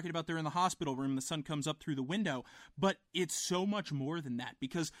 they're talking about they're in the hospital room, the sun comes up through the window, but it's so much more than that,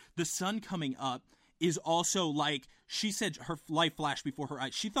 because the sun coming up is also like, she said her life flashed before her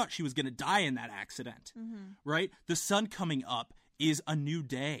eyes. She thought she was going to die in that accident, right? The sun coming up is a new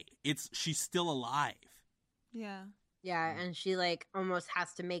day. She's still alive. Yeah. Yeah, and she like almost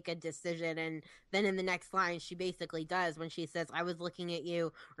has to make a decision, and then in the next line she basically does when she says, I was looking at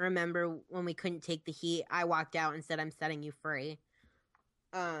you, remember when we couldn't take the heat, I walked out and said I'm setting you free.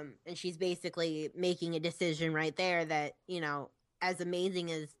 And she's basically making a decision right there that, as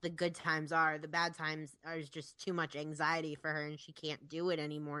amazing as the good times are, the bad times are just too much anxiety for her, and she can't do it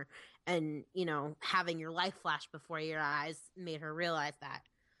anymore. And, having your life flash before your eyes made her realize that.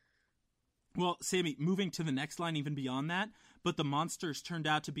 Well, Sammy, moving to the next line even beyond that, but the monsters turned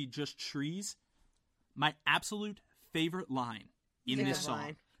out to be just trees. My absolute favorite line in this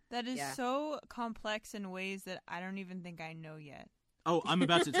song. That is so complex in ways that I don't even think I know yet. Oh, I'm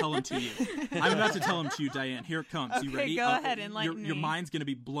about to tell him to you. I'm about to tell him to you, Diane. Here it comes. Okay, you ready? go ahead, enlighten your me. mind's going to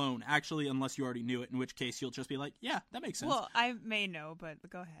be blown, actually, unless you already knew it, in which case you'll just be like, yeah, that makes sense. Well, I may know, but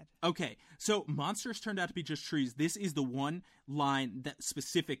go ahead. Okay, so monsters turned out to be just trees. This is the one line that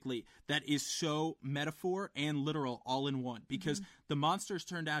specifically that is so metaphor and literal all in one, because the monsters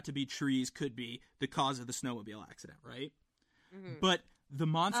turned out to be trees could be the cause of the snowmobile accident, right? But the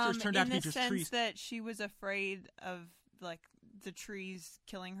monsters turned out to be just trees. In the sense that she was afraid of, like, the trees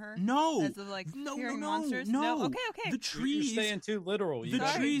killing her? No. As of, like, hearing monsters? No. Okay. The trees. You're staying too literal.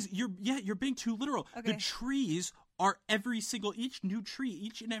 Trees. You're being too literal. Okay. The trees are each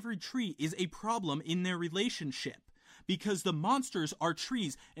and every tree is a problem in their relationship. Because the monsters are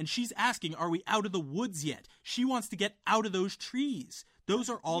trees, and she's asking, are we out of the woods yet? She wants to get out of those trees. Those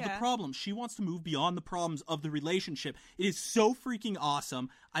are all the problems. She wants to move beyond the problems of the relationship. It is so freaking awesome.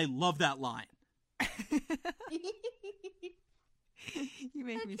 I love that line. You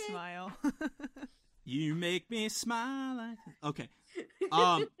make me smile. You make me smile. Okay.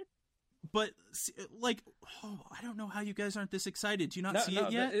 But like, I don't know how you guys aren't this excited. Do you not see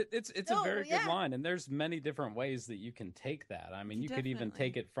it yet? It's a very good line, and there's many different ways that you can take that. I mean, you could even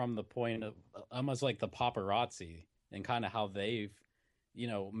take it from the point of almost like the paparazzi and kind of how they've,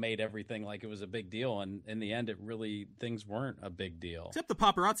 made everything like it was a big deal, and in the end, things weren't a big deal. Except the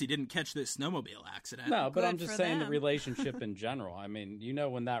paparazzi didn't catch this snowmobile accident. No, but I'm just saying the relationship in general. I mean,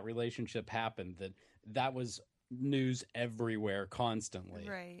 when that relationship happened, that was news everywhere constantly.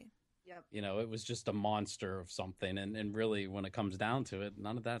 Right. Yep. It was just a monster of something, and really, when it comes down to it,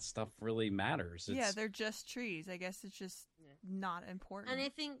 none of that stuff really matters. They're just trees. I guess it's just not important. And I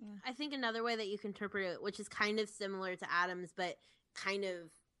think another way that you can interpret it, which is kind of similar to Adam's, but kind of,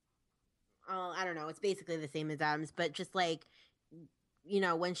 I don't know, it's basically the same as Adam's, but just like,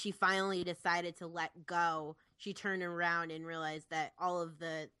 when she finally decided to let go, she turned around and realized that all of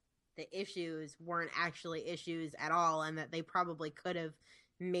the issues weren't actually issues at all, and that they probably could have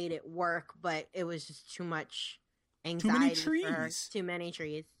made it work, but it was just too much anxiety for her. Too many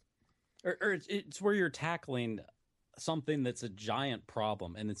trees. Or it's where you're tackling something that's a giant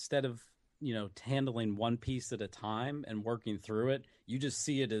problem, and instead of handling one piece at a time and working through it, you just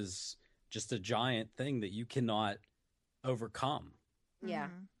see it as just a giant thing that you cannot overcome. Yeah.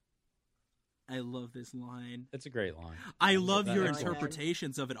 I love this line. It's a great line. I love your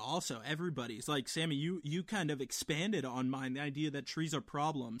interpretations of it also. Everybody's like, Sammy, you kind of expanded on mine, the idea that trees are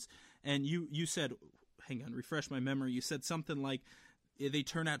problems. And you said, hang on, refresh my memory. You said something like they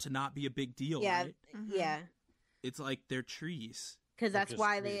turn out to not be a big deal, right? Yeah. It's like they're trees. Because that's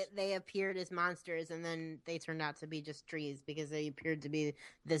why they appeared as monsters, and then they turned out to be just trees, because they appeared to be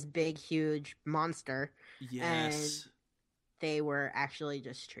this big, huge monster. Yes. And they were actually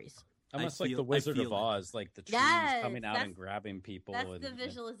just trees. Almost like the Wizard of Oz, like the trees coming out and grabbing people. That's the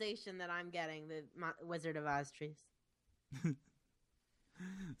visualization that I'm getting, the Wizard of Oz trees.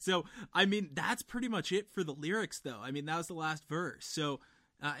 So, I mean, that's pretty much it for the lyrics, though. I mean, that was the last verse. So,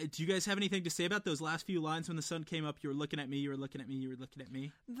 do you guys have anything to say about those last few lines? When the sun came up, you were looking at me, you were looking at me, you were looking at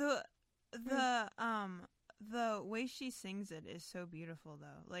me. The way she sings it is so beautiful,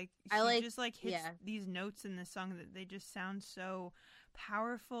 though. Like, she just hits these notes in the song that they just sound so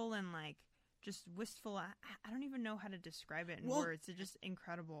powerful and like just wistful. I don't even know how to describe it in words. It's just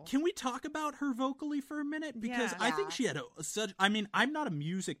incredible. Can we talk about her vocally for a minute? Because I think she had I mean, I'm not a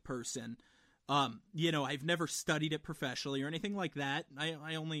music person. I've never studied it professionally or anything like that.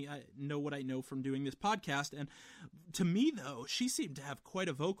 I only know what I know from doing this podcast. And to me, though, she seemed to have quite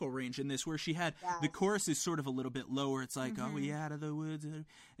a vocal range in this, where she had the chorus is sort of a little bit lower. It's like, "Are we out of the woods?" And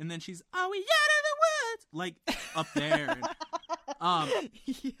then she's, "Are we out of the woods?" Like up there.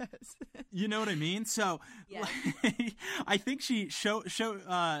 Yes. You know what I mean? So I think she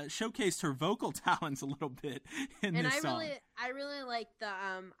showcased her vocal talents a little bit in this song. I really like the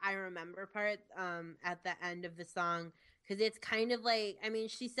I remember part at the end of the song, because it's kind of like, I mean,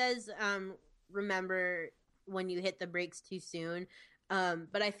 she says remember when you hit the brakes too soon,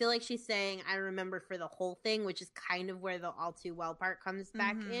 but I feel like she's saying I remember for the whole thing, which is kind of where the all too well part comes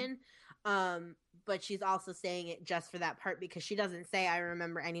back in. But she's also saying it just for that part, because she doesn't say I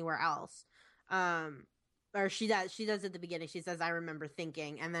remember anywhere else. Or she does at the beginning. She says I remember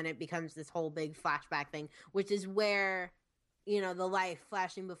thinking, and then it becomes this whole big flashback thing, which is where, the life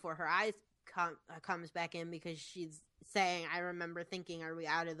flashing before her eyes comes back in, because she's saying I remember thinking, are we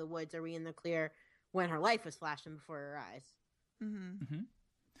out of the woods? Are we in the clear? When her life was flashing before her eyes.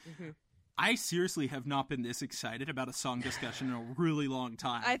 I seriously have not been this excited about a song discussion in a really long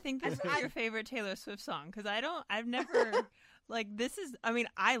time. I think this is your favorite Taylor Swift song, because I've never Like, this is, I mean,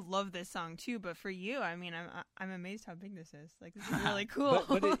 I love this song too, but for you, I mean, I'm amazed how big this is. Like, this is really cool.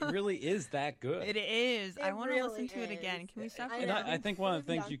 but it really is that good. It is. I want to really listen to it again. Can we stop? And I think one of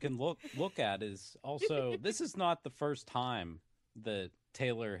the things you can look at is also, this is not the first time that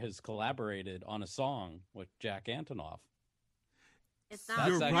Taylor has collaborated on a song with Jack Antonoff. It's not. That's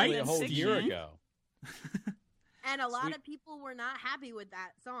You're actually right. a whole year ago. And a lot of people were not happy with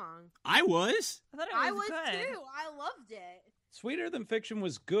that song. I was. I thought it I was was good. too. I loved it. Sweeter Than Fiction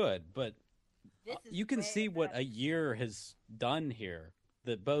was good, but This is you can way see what better. a year has done here.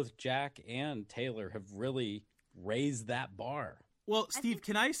 That both Jack and Taylor have really raised that bar. Well, Steve,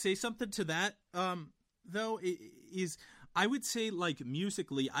 can I say something to that? Though I would say, like,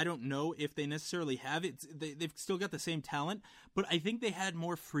 musically, I don't know if they necessarily have it. They've still got the same talent, but I think they had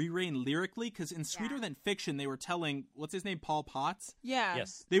more free reign lyrically, because in Sweeter Than Fiction, they were telling, what's his name, Paul Potts? Yeah.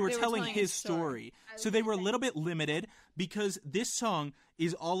 Yes. They were telling his story. I was So they gonna were a say. little bit limited, because this song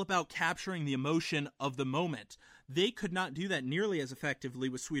is all about capturing the emotion of the moment. They could not do that nearly as effectively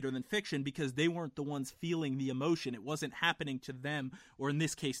with Sweeter Than Fiction, because they weren't the ones feeling the emotion. It wasn't happening to them, or in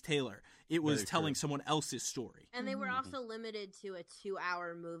this case, Taylor. It was Very telling true. someone else's story. And they were also limited to a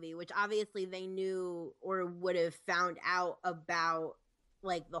 2-hour movie, which obviously they knew or would have found out about,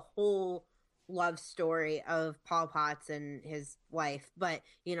 like, the whole love story of Paul Potts and his wife. But,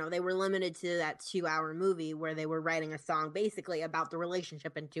 you know, they were limited to that 2-hour movie where they were writing a song basically about the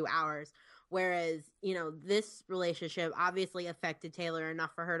relationship in 2 hours. Whereas, you know, this relationship obviously affected Taylor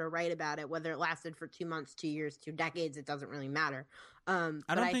enough for her to write about it, whether it lasted for 2 months, 2 years, 2 decades, it doesn't really matter. I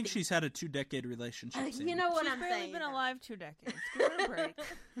don't think she's had a 2-decade relationship. You Sandy. know what She's I'm barely saying. been alive 2 decades. Give her a break.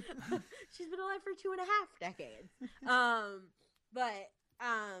 She's been alive for 2.5 decades.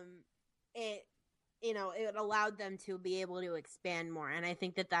 It, you know, it allowed them to be able to expand more. And I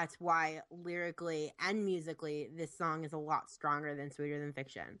think that that's why lyrically and musically, this song is a lot stronger than Sweeter Than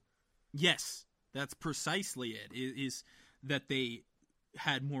Fiction. Yes, that's precisely it. Is that they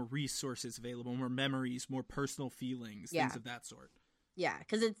had more resources available, more memories, more personal feelings, things of that sort. Yeah,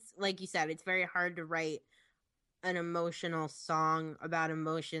 because it's, like you said, it's very hard to write an emotional song about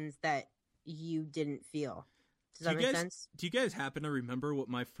emotions that you didn't feel. Does that make sense? Do you guys happen to remember what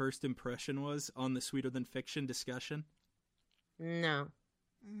my first impression was on the Sweeter Than Fiction discussion? No.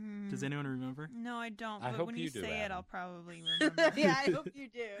 Does anyone remember? No, I don't. I But hope when you you do, say it, Adam. I'll probably remember. Yeah, I hope you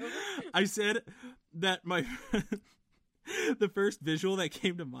do. I said that my the first visual that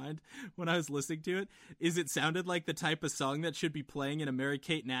came to mind when I was listening to it is it sounded like the type of song that should be playing in a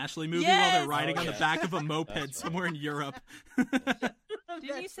Mary-Kate and Ashley movie while Yes! they're riding on the yeah. back of a moped That's somewhere in Europe. Didn't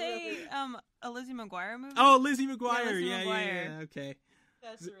you That's say really- a Lizzie McGuire movie? Oh, Lizzie McGuire. Lizzie Yeah, McGuire. okay.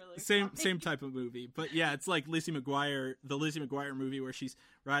 That's really Same funny. same type of movie, but yeah, it's like Lizzie McGuire, the Lizzie McGuire movie where she's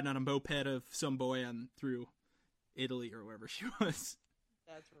riding on a moped of some boy on through Italy or wherever she was.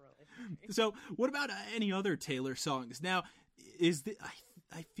 That's really funny. So, what about any other Taylor songs? Now,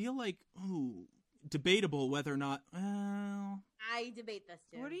 I feel like debatable whether or not. Well, I debate this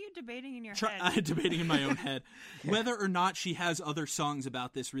too. What are you debating in your I'm head? debating in my own head whether or not she has other songs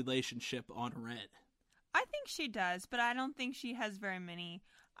about this relationship on Red. I think she does, but I don't think she has very many.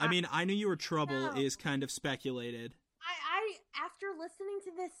 I mean, I Knew You Were Trouble No. is kind of speculated. I after listening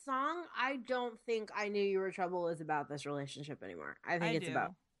to this song, I don't think I Knew You Were Trouble is about this relationship anymore. I think it's do.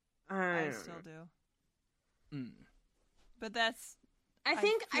 about. I don't still know. do. Mm. But that's. I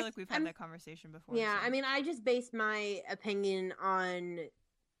think feel like we've had that conversation before. Yeah, so. I mean, I just based my opinion on.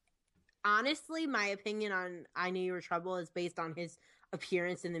 Honestly, my opinion on I Knew You Were Trouble is based on his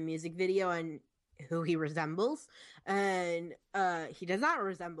appearance in the music video and who he resembles. And he does not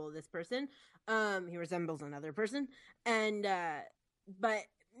resemble this person. He resembles another person. And but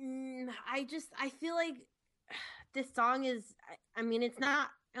I feel like this song is, I mean, it's not,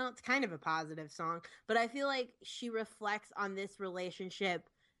 well, it's kind of a positive song, but I feel like she reflects on this relationship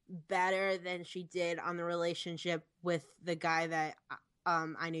better than she did on the relationship with the guy that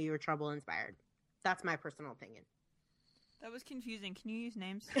I Knew You Were Trouble inspired. That's my personal opinion. That was confusing. Can you use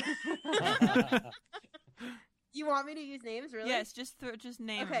names? You want me to use names, really? Yes, just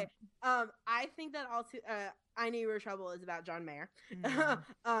name. Okay. I think that also I Knew You Were Trouble is about John Mayer. No.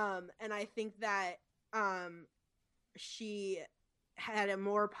 And I think that she had a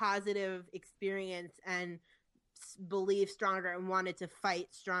more positive experience and believed stronger and wanted to fight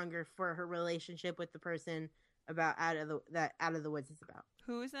stronger for her relationship with the person about Out of the Woods is about.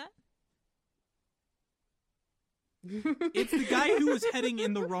 Who is that? It's the guy who was heading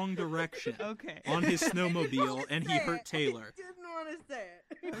in the wrong direction Okay. on his snowmobile, and he hurt Taylor. I didn't want to say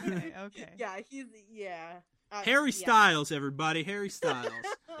it. Okay. Yeah, he's Harry yeah. Styles, everybody. Harry Styles.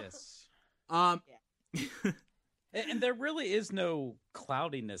 Yes. Um, And there really is no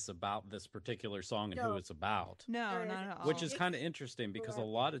cloudiness about this particular song and who it's about. No, not at all. Which is kind of interesting because a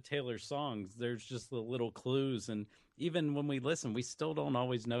lot of Taylor's songs, there's just the little clues. And even when we listen, we still don't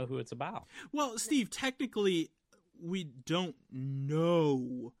always know who it's about. Well, Steve, technically, we don't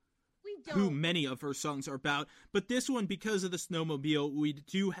know who many of her songs are about. But this one, because of the snowmobile, we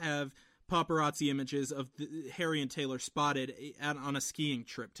do have paparazzi images of Harry and Taylor spotted on a skiing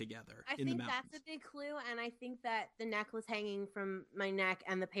trip together in the mountains. I think that's a big clue, and I think that the necklace hanging from my neck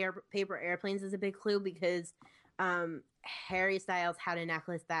and the paper airplanes is a big clue because Harry Styles had a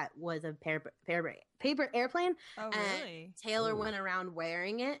necklace that was a paper airplane. Oh, really? And Taylor went around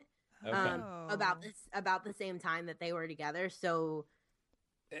wearing it about the same time that they were together. So.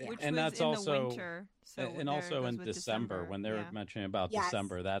 Which and was that's in also the winter, and also in December when they were mentioning about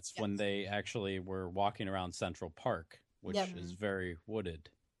December, that's when they actually were walking around Central Park, which is very wooded.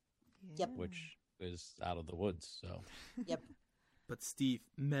 Which is out of the woods. So. But Steve,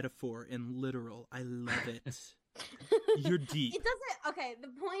 metaphor and literal, I love it. You're deep. It doesn't. Okay, the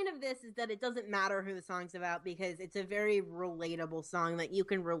point of this is that it doesn't matter who the song's about because it's a very relatable song that you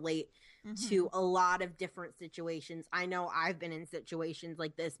can relate to a lot of different situations. I know I've been in situations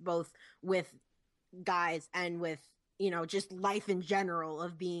like this, both with guys and with, just life in general,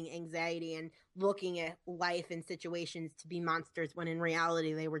 of being anxiety and looking at life and situations to be monsters when in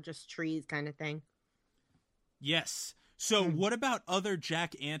reality they were just trees kind of thing. Yes. So what about other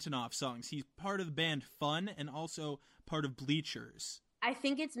Jack Antonoff songs? He's part of the band Fun and also part of Bleachers. I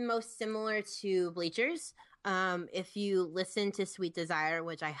think it's most similar to Bleachers. If you listen to Sweet Desire,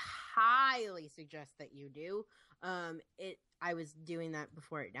 which I highly suggest that you do, I was doing that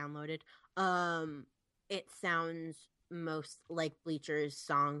before it downloaded. It sounds most like Bleachers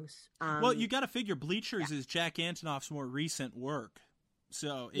songs. Well, you got to figure Bleachers is Jack Antonoff's more recent work,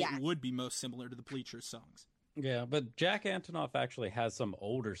 so it would be most similar to the Bleachers songs. Yeah, but Jack Antonoff actually has some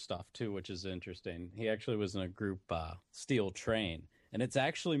older stuff too, which is interesting. He actually was in a group, Steel Train, and it's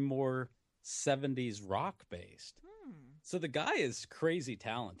actually more 70s rock based. So the guy is crazy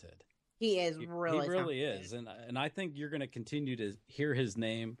talented. He is really He really talented. is. And I think you're going to continue to hear his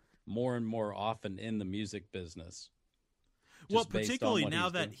name more and more often in the music business. Well, particularly now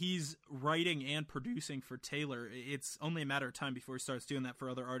that he's writing and producing for Taylor, it's only a matter of time before he starts doing that for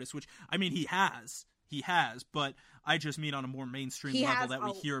other artists, which, I mean, he has, but I just mean on a more mainstream level that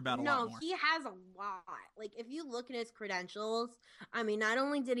we hear about a lot more. No, he has a lot. Like, if you look at his credentials, I mean, not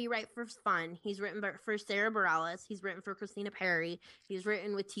only did he write for Fun, he's written for Sarah Bareilles, he's written for Christina Perri, he's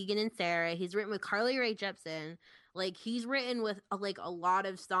written with Tegan and Sara, he's written with Carly Rae Jepsen. Like, he's written with, a lot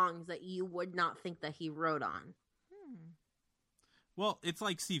of songs that you would not think that he wrote on. Well, it's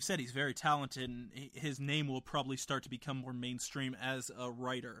like Steve said, he's very talented, and his name will probably start to become more mainstream as a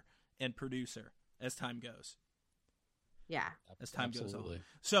writer and producer as time goes. Yeah. As time goes on.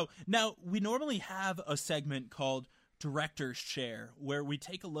 So now we normally have a segment called Director's Chair where we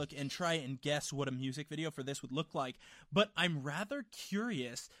take a look and try and guess what a music video for this would look like. But I'm rather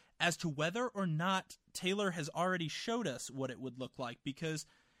curious as to whether or not Taylor has already showed us what it would look like because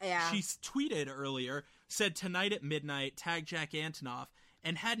she tweeted earlier, said tonight at midnight, tag Jack Antonoff,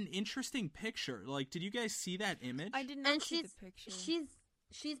 and had an interesting picture. Like, did you guys see that image? I did not see the picture.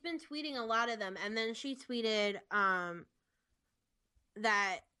 She's been tweeting a lot of them, and then she tweeted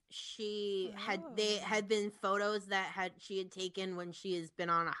that they had been photos that she had taken when she has been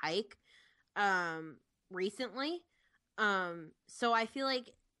on a hike recently. So I feel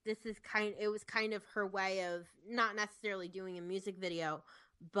like it was kind of her way of not necessarily doing a music video,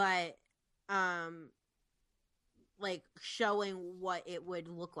 but showing what it would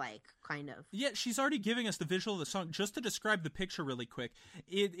look like, kind of. Yeah, she's already giving us the visual of the song. Just to describe the picture really quick,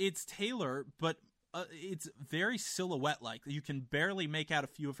 it's Taylor, but it's very silhouette-like. You can barely make out a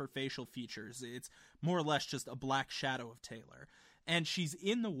few of her facial features. It's more or less just a black shadow of Taylor. And she's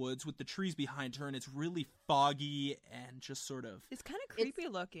in the woods with the trees behind her, and it's really foggy and just sort of... It's kind of creepy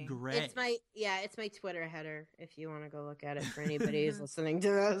looking. Gray. It's my Twitter header, if you want to go look at it for anybody who's listening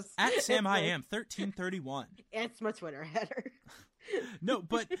to this. At SamIam1331. It's my Twitter header. No,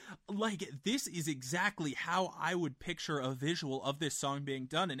 but this is exactly how I would picture a visual of this song being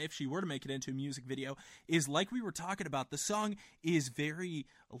done. And if she were to make it into a music video, is like we were talking about, the song is very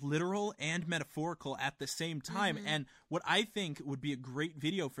literal and metaphorical at the same time. Mm-hmm. And what I think would be a great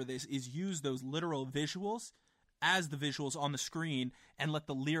video for this is use those literal visuals as the visuals on the screen and let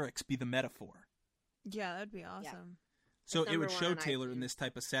the lyrics be the metaphor. Yeah, that'd be awesome. Yeah. So it would show Taylor in this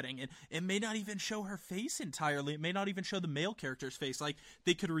type of setting, and it may not even show her face entirely. It may not even show the male character's face. Like,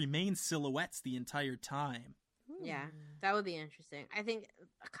 they could remain silhouettes the entire time. Yeah, that would be interesting. I think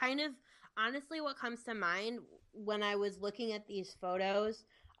honestly, what comes to mind when I was looking at these photos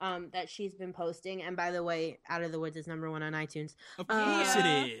that she's been posting, and by the way, Out of the Woods is #1 on iTunes. Of course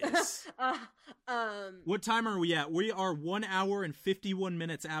it is. What time are we at? We are 1 hour and 51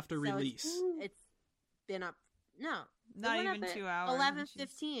 minutes after release. It's been up. No, not even 2 hours.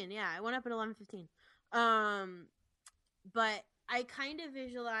 11:15. Yeah, it went up at 11:15. But I kind of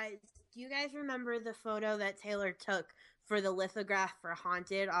visualized. Do you guys remember the photo that Taylor took for the lithograph for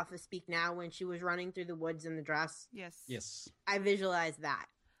Haunted off of Speak Now when she was running through the woods in the dress? Yes. I visualized that.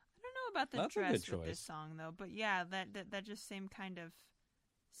 I don't know about the dress with this song though, but yeah, that just same kind of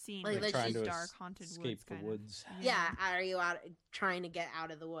scene, like trying to dark haunted escape woods. the woods. Yeah, are you trying to get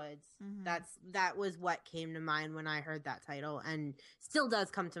out of the woods? Mm-hmm. That was what came to mind when I heard that title, and still does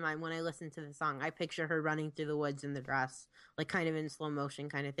come to mind when I listen to the song. I picture her running through the woods in the dress, like kind of in slow motion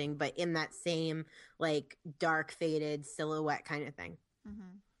kind of thing, but in that same like dark faded silhouette kind of thing.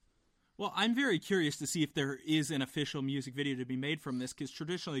 Mm-hmm. Well, I'm very curious to see if there is an official music video to be made from this, because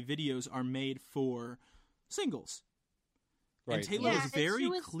traditionally videos are made for singles. Right. And Taylor was very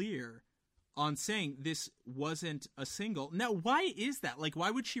clear on saying this wasn't a single. Now, why is that? Like, why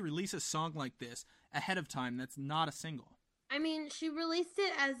would she release a song like this ahead of time that's not a single? I mean, she released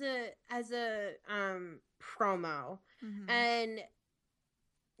it as a promo, mm-hmm. and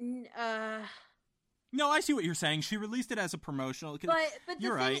no, I see what you're saying. She released it as a promotional. But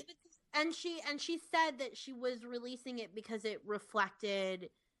you're right. And she said that she was releasing it because it reflected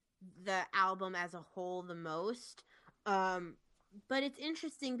the album as a whole the most. But it's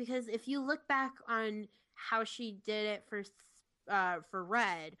interesting because if you look back on how she did it for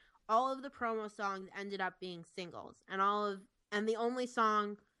Red, all of the promo songs ended up being singles, and the only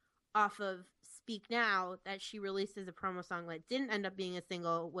song off of Speak Now that she released as a promo song that didn't end up being a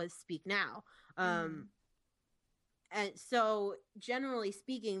single was Speak Now. And so, generally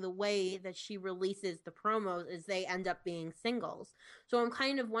speaking, the way that she releases the promos is they end up being singles. So I'm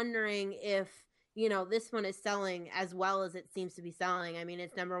kind of wondering if, this one is selling as well as it seems to be selling. I mean,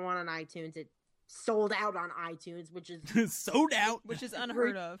 it's #1 on iTunes. It sold out on iTunes, which is sold out, which is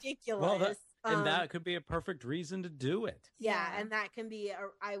unheard of. Ridiculous. Well, and that could be a perfect reason to do it. Yeah, and that can be.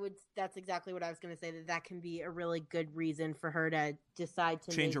 That's exactly what I was going to say. That can be a really good reason for her to decide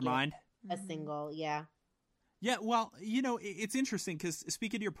to change her mind. A single, yeah. Yeah, well, it's interesting because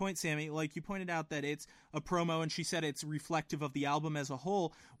speaking to your point, Sammy, like you pointed out that it's a promo and she said it's reflective of the album as a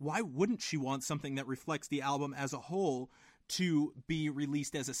whole. Why wouldn't she want something that reflects the album as a whole to be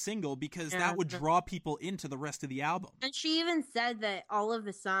released as a single? Because that would draw people into the rest of the album. And she even said that all of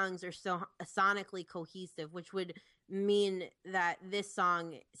the songs are so sonically cohesive, which would mean that this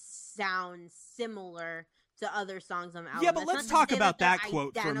song sounds similar to other songs on the album. Yeah, but let's talk about that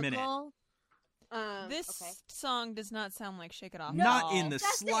quote for a minute. This song does not sound like Shake It Off. Not in the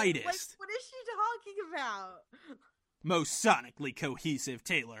slightest. Like, what is she talking about? Most sonically cohesive,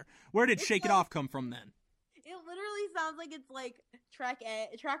 Taylor. Where did Shake It Off come from then? It literally sounds like it's like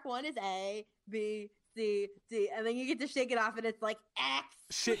track 1 is A, B, C, D, and then you get to Shake It Off and it's like X.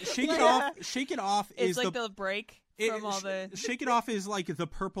 Shake It Off is like the break from all the... Shake It Off is like the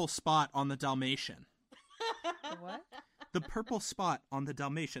purple spot on the Dalmatian. The what? The purple spot on the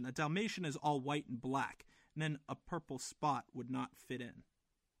Dalmatian. A Dalmatian is all white and black, and then a purple spot would not fit in.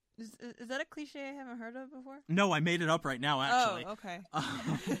 Is that a cliche I haven't heard of before? No, I made it up right now, actually. Oh, okay.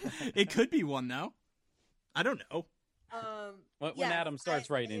 It could be one, though. I don't know. When Adam starts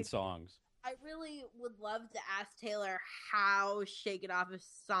writing songs. I really would love to ask Taylor how Shake It Off is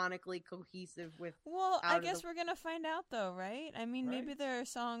sonically cohesive with... Well, I guess we're going to find out, though, right? I mean, maybe there are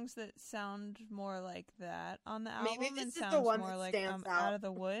songs that sound more like that on the album. Maybe this and is sounds the one more that like stands Out of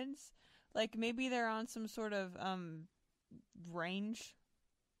the Woods. Like, maybe they're on some sort of range,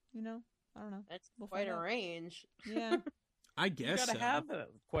 I don't know. That's quite a range. Yeah. I guess you gotta have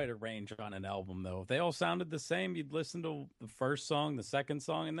quite a range on an album, though. If they all sounded the same, you'd listen to the first song, the second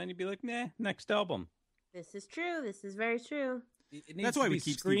song, and then you'd be like, nah, next album. This is true. This is very true. It needs to be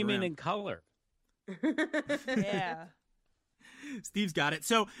keep screaming in color. Yeah. Steve's got it.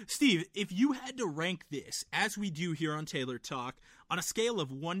 So, Steve, if you had to rank this, as we do here on Taylor Talk, on a scale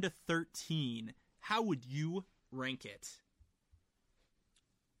of 1 to 13, how would you rank it?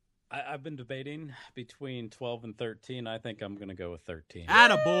 I've been debating between 12 and 13. I think I'm going to go with 13.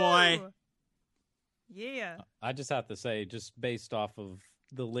 Attaboy! Yeah. I just have to say, just based off of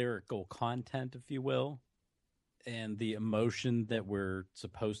the lyrical content, if you will, and the emotion that we're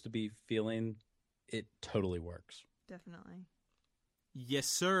supposed to be feeling, it totally works. Definitely. Yes,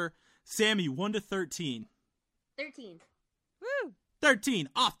 sir. Sammy, 1 to 13. 13. Woo! 13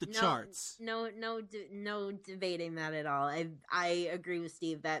 off the charts. No debating that at all. I agree with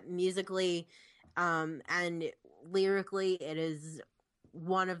Steve that musically, and lyrically, it is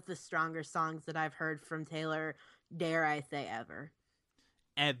one of the stronger songs that I've heard from Taylor. Dare I say ever?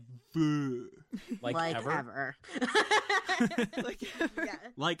 Ever. Like ever. Like ever. Yeah.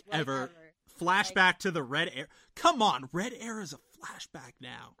 Like ever. Flashback to the Red Era. Come on, Red Era is a flashback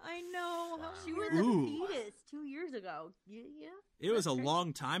now. I know. She was a fetus 2 years ago. Yeah. It was a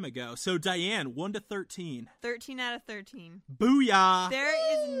long time ago. So, Diane, 1 to 13. 13 out of 13. Booyah! There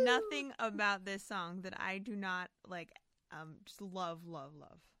is nothing about this song that I do not, like, just love.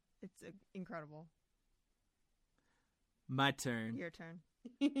 It's incredible. My turn. Your turn.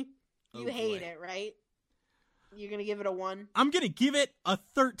 You hate it, right? You're going to give it a 1? I'm going to give it a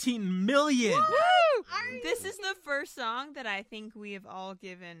 13 million. Woo! This is the first song that I think we have all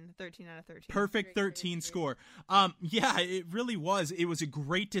given 13 out of 13. Perfect 13 score. Yeah, it really was. It was a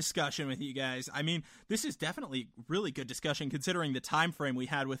great discussion with you guys. I mean, this is definitely really good discussion considering the time frame we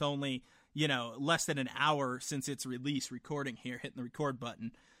had with only, less than an hour since its release recording here, hitting the record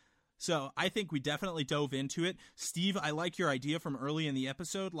button. So I think we definitely dove into it. Steve, I like your idea from early in the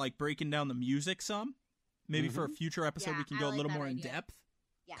episode, like breaking down the music some. Maybe for a future episode, we can go a little more in depth.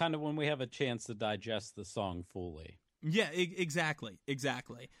 Yeah. Kind of when we have a chance to digest the song fully. Yeah, exactly.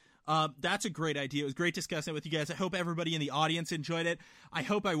 That's a great idea. It was great discussing it with you guys. I hope everybody in the audience enjoyed it. I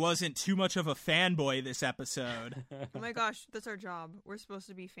hope I wasn't too much of a fanboy this episode. Oh my gosh, that's our job. We're supposed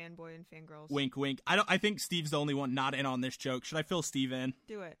to be fanboy and fangirls. Wink, wink. I think Steve's the only one not in on this joke. Should I fill Steve in?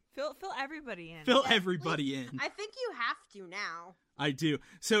 Do it. Fill everybody in. Fill everybody in. I think you have to now. I do.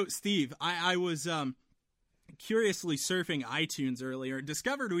 So, Steve, I was curiously surfing iTunes earlier and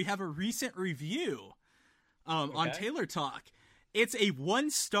discovered we have a recent review on Taylor Talk. It's a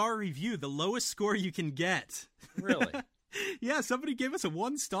 1-star review, the lowest score you can get. Really? Yeah, somebody gave us a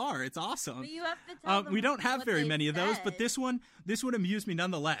 1 star. It's awesome. But you have to tell them we don't have what very they many of those, said. but this one amused me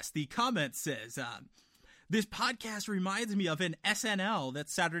nonetheless. The comment says, this podcast reminds me of an SNL,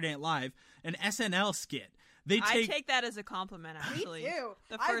 that's Saturday Night Live, an SNL skit. I take that as a compliment, actually. Me too.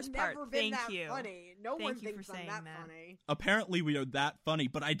 The first I've part. never been Thank that you. funny. No Thank one you thinks for I'm saying that that. funny. Apparently we are that funny,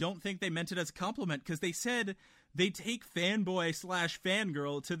 but I don't think they meant it as a compliment because they said they take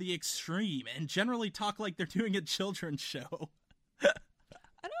fanboy/fangirl to the extreme and generally talk like they're doing a children's show. I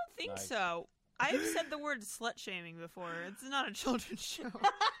don't think so. I've said the word slut-shaming before. It's not a children's show.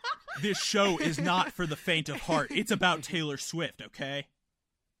 This show is not for the faint of heart. It's about Taylor Swift, okay?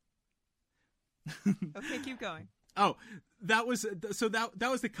 Okay, keep going. Oh, that was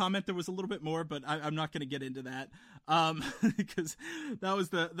the comment. There was a little bit more, but I'm not going to get into that because that was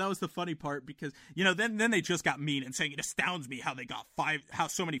the funny part. Because then they just got mean and saying it astounds me how they got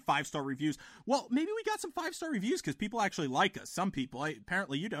so many 5-star reviews. Well, maybe we got some 5-star reviews because people actually like us. Some people,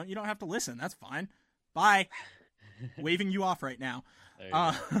 apparently you don't. You don't have to listen. That's fine. Bye. Waving you off right now. There you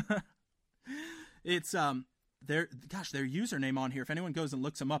go. It's their username on here, if anyone goes and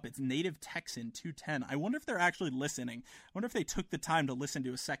looks them up, it's Native Texan 210. I wonder if they're actually listening. I wonder if they took the time to listen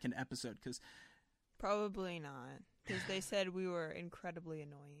to a second episode, because probably not, because they said we were incredibly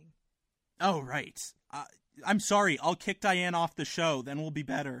annoying. Oh, right. I'm sorry. I'll kick Diane off the show, then we'll be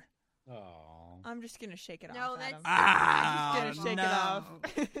better. Oh. I'm just gonna shake it No, off. that's I'm just gonna shake it off.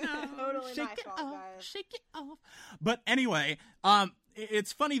 Totally Shake my it fault, off. guys. Shake it off. But anyway,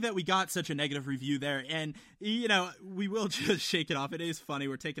 it's funny that we got such a negative review there, and we will just shake it off. It is funny.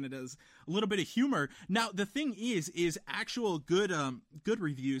 We're taking it as a little bit of humor. Now, the thing is actual good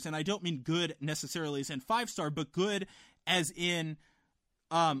reviews, and I don't mean good necessarily as in 5-star, but good as in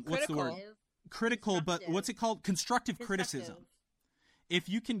what's the word? Critical, but what's it called? Constructive criticism. If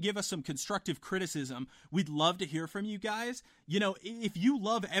you can give us some constructive criticism, we'd love to hear from you guys. If you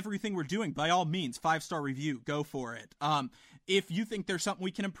love everything we're doing, by all means, 5-star review, go for it. If you think there's something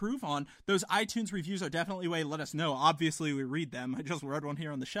we can improve on, those iTunes reviews are definitely a way to let us know. Obviously, we read them. I just read one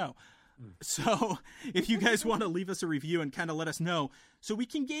here on the show. So if you guys want to leave us a review and kind of let us know so we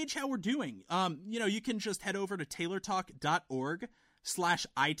can gauge how we're doing, you can just head over to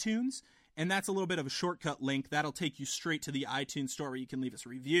taylortalk.org/iTunes. And that's a little bit of a shortcut link. That'll take you straight to the iTunes store where you can leave us a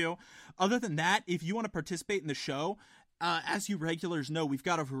review. Other than that, if you want to participate in the show, as you regulars know, we've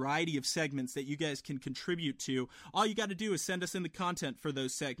got a variety of segments that you guys can contribute to. All you got to do is send us in the content for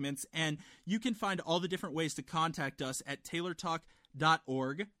those segments, and you can find all the different ways to contact us at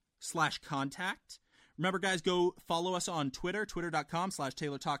taylortalk.org/contact. Remember, guys, go follow us on Twitter,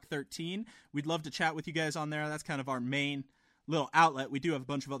 twitter.com/TaylorTalk13. We'd love to chat with you guys on there. That's kind of our main little outlet. We do have a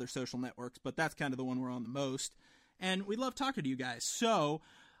bunch of other social networks, but that's kind of the one we're on the most. And we love talking to you guys. So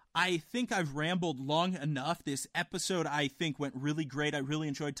I think I've rambled long enough. This episode, I think, went really great. I really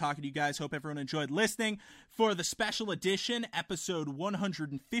enjoyed talking to you guys. Hope everyone enjoyed listening. For the special edition, episode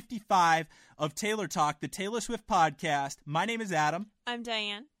 155 of Taylor Talk, the Taylor Swift podcast, my name is Adam. I'm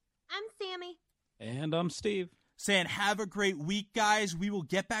Diane. I'm Sammy. And I'm Steve. Saying have a great week, guys. We will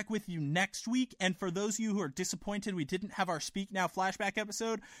get back with you next week. And for those of you who are disappointed we didn't have our Speak Now flashback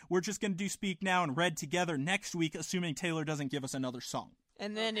episode, we're just going to do Speak Now and Red together next week, assuming Taylor doesn't give us another song.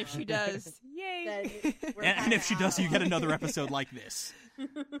 And then if she does, yay. And if she does, you get another episode like this.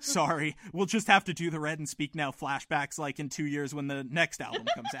 Sorry. We'll just have to do the Red and Speak Now flashbacks like in 2 years when the next album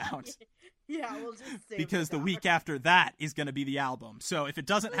comes out. Yeah, we'll just save because the week after that is going to be the album. So if it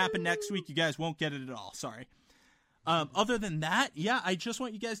doesn't happen next week, you guys won't get it at all. Sorry. Other than that, yeah, I just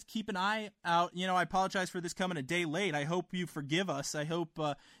want you guys to keep an eye out. You know, I apologize for this coming a day late. I hope you forgive us. I hope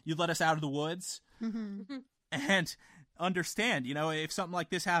you let us out of the woods. And understand, you know, if something like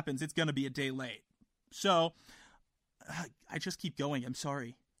this happens, it's going to be a day late. So I just keep going. I'm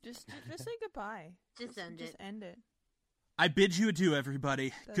sorry. Just say goodbye. Just end it. I bid you adieu,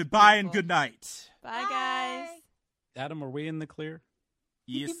 everybody. That's Goodbye beautiful. and good night. Bye, guys. Adam, are we in the clear?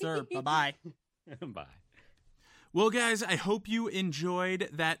 Yes, sir. Bye-bye. Bye. Well, guys, I hope you enjoyed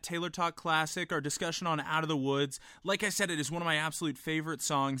that Taylor Talk Classic, our discussion on Out of the Woods. Like I said, it is one of my absolute favorite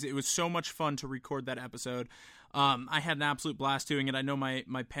songs. It was so much fun to record that episode. I had an absolute blast doing it. I know my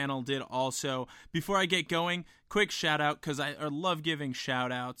panel did also. Before I get going, quick shout-out, because I love giving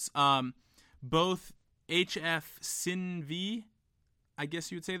shout-outs. Both HF Sinvi, I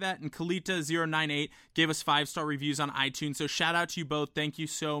guess you would say that, and Kalita098 gave us 5-star reviews on iTunes, so shout-out to you both. Thank you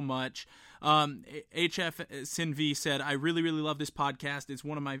so much. HF Sinvi said, I really, really love this podcast. It's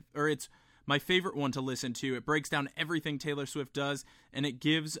it's my favorite one to listen to. It breaks down everything Taylor Swift does, and it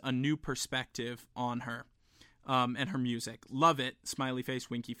gives a new perspective on her. And her music. Love it. Smiley face,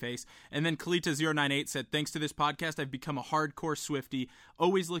 winky face. And then Kalita098 said, thanks to this podcast, I've become a hardcore Swiftie,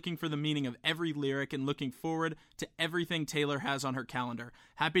 always looking for the meaning of every lyric and looking forward to everything Taylor has on her calendar.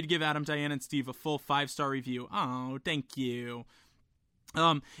 Happy to give Adam, Diane, and Steve a full 5-star review. Oh, thank you.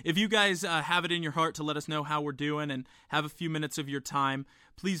 If you guys have it in your heart to let us know how we're doing and have a few minutes of your time,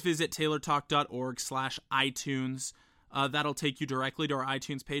 please visit taylortalk.org/iTunes. That'll take you directly to our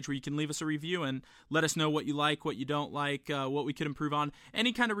iTunes page where you can leave us a review and let us know what you like, what you don't like, what we could improve on.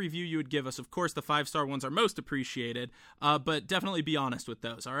 Any kind of review you would give us. Of course, the 5-star ones are most appreciated, but definitely be honest with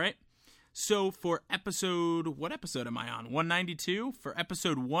those, all right? So for what episode am I on? 192? For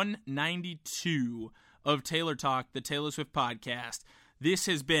episode 192 of Taylor Talk, the Taylor Swift podcast, this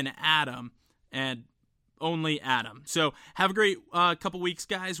has been Adam and only Adam. So have a great couple weeks,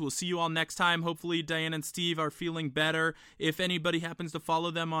 guys. We'll see you all next time. Hopefully Diane and Steve are feeling better. If anybody happens to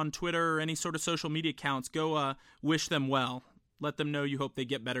follow them on Twitter or any sort of social media accounts, go wish them well. Let them know you hope they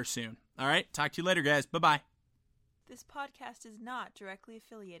get better soon. All right? Talk to you later, guys. Bye-bye. This podcast is not directly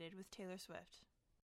affiliated with Taylor Swift.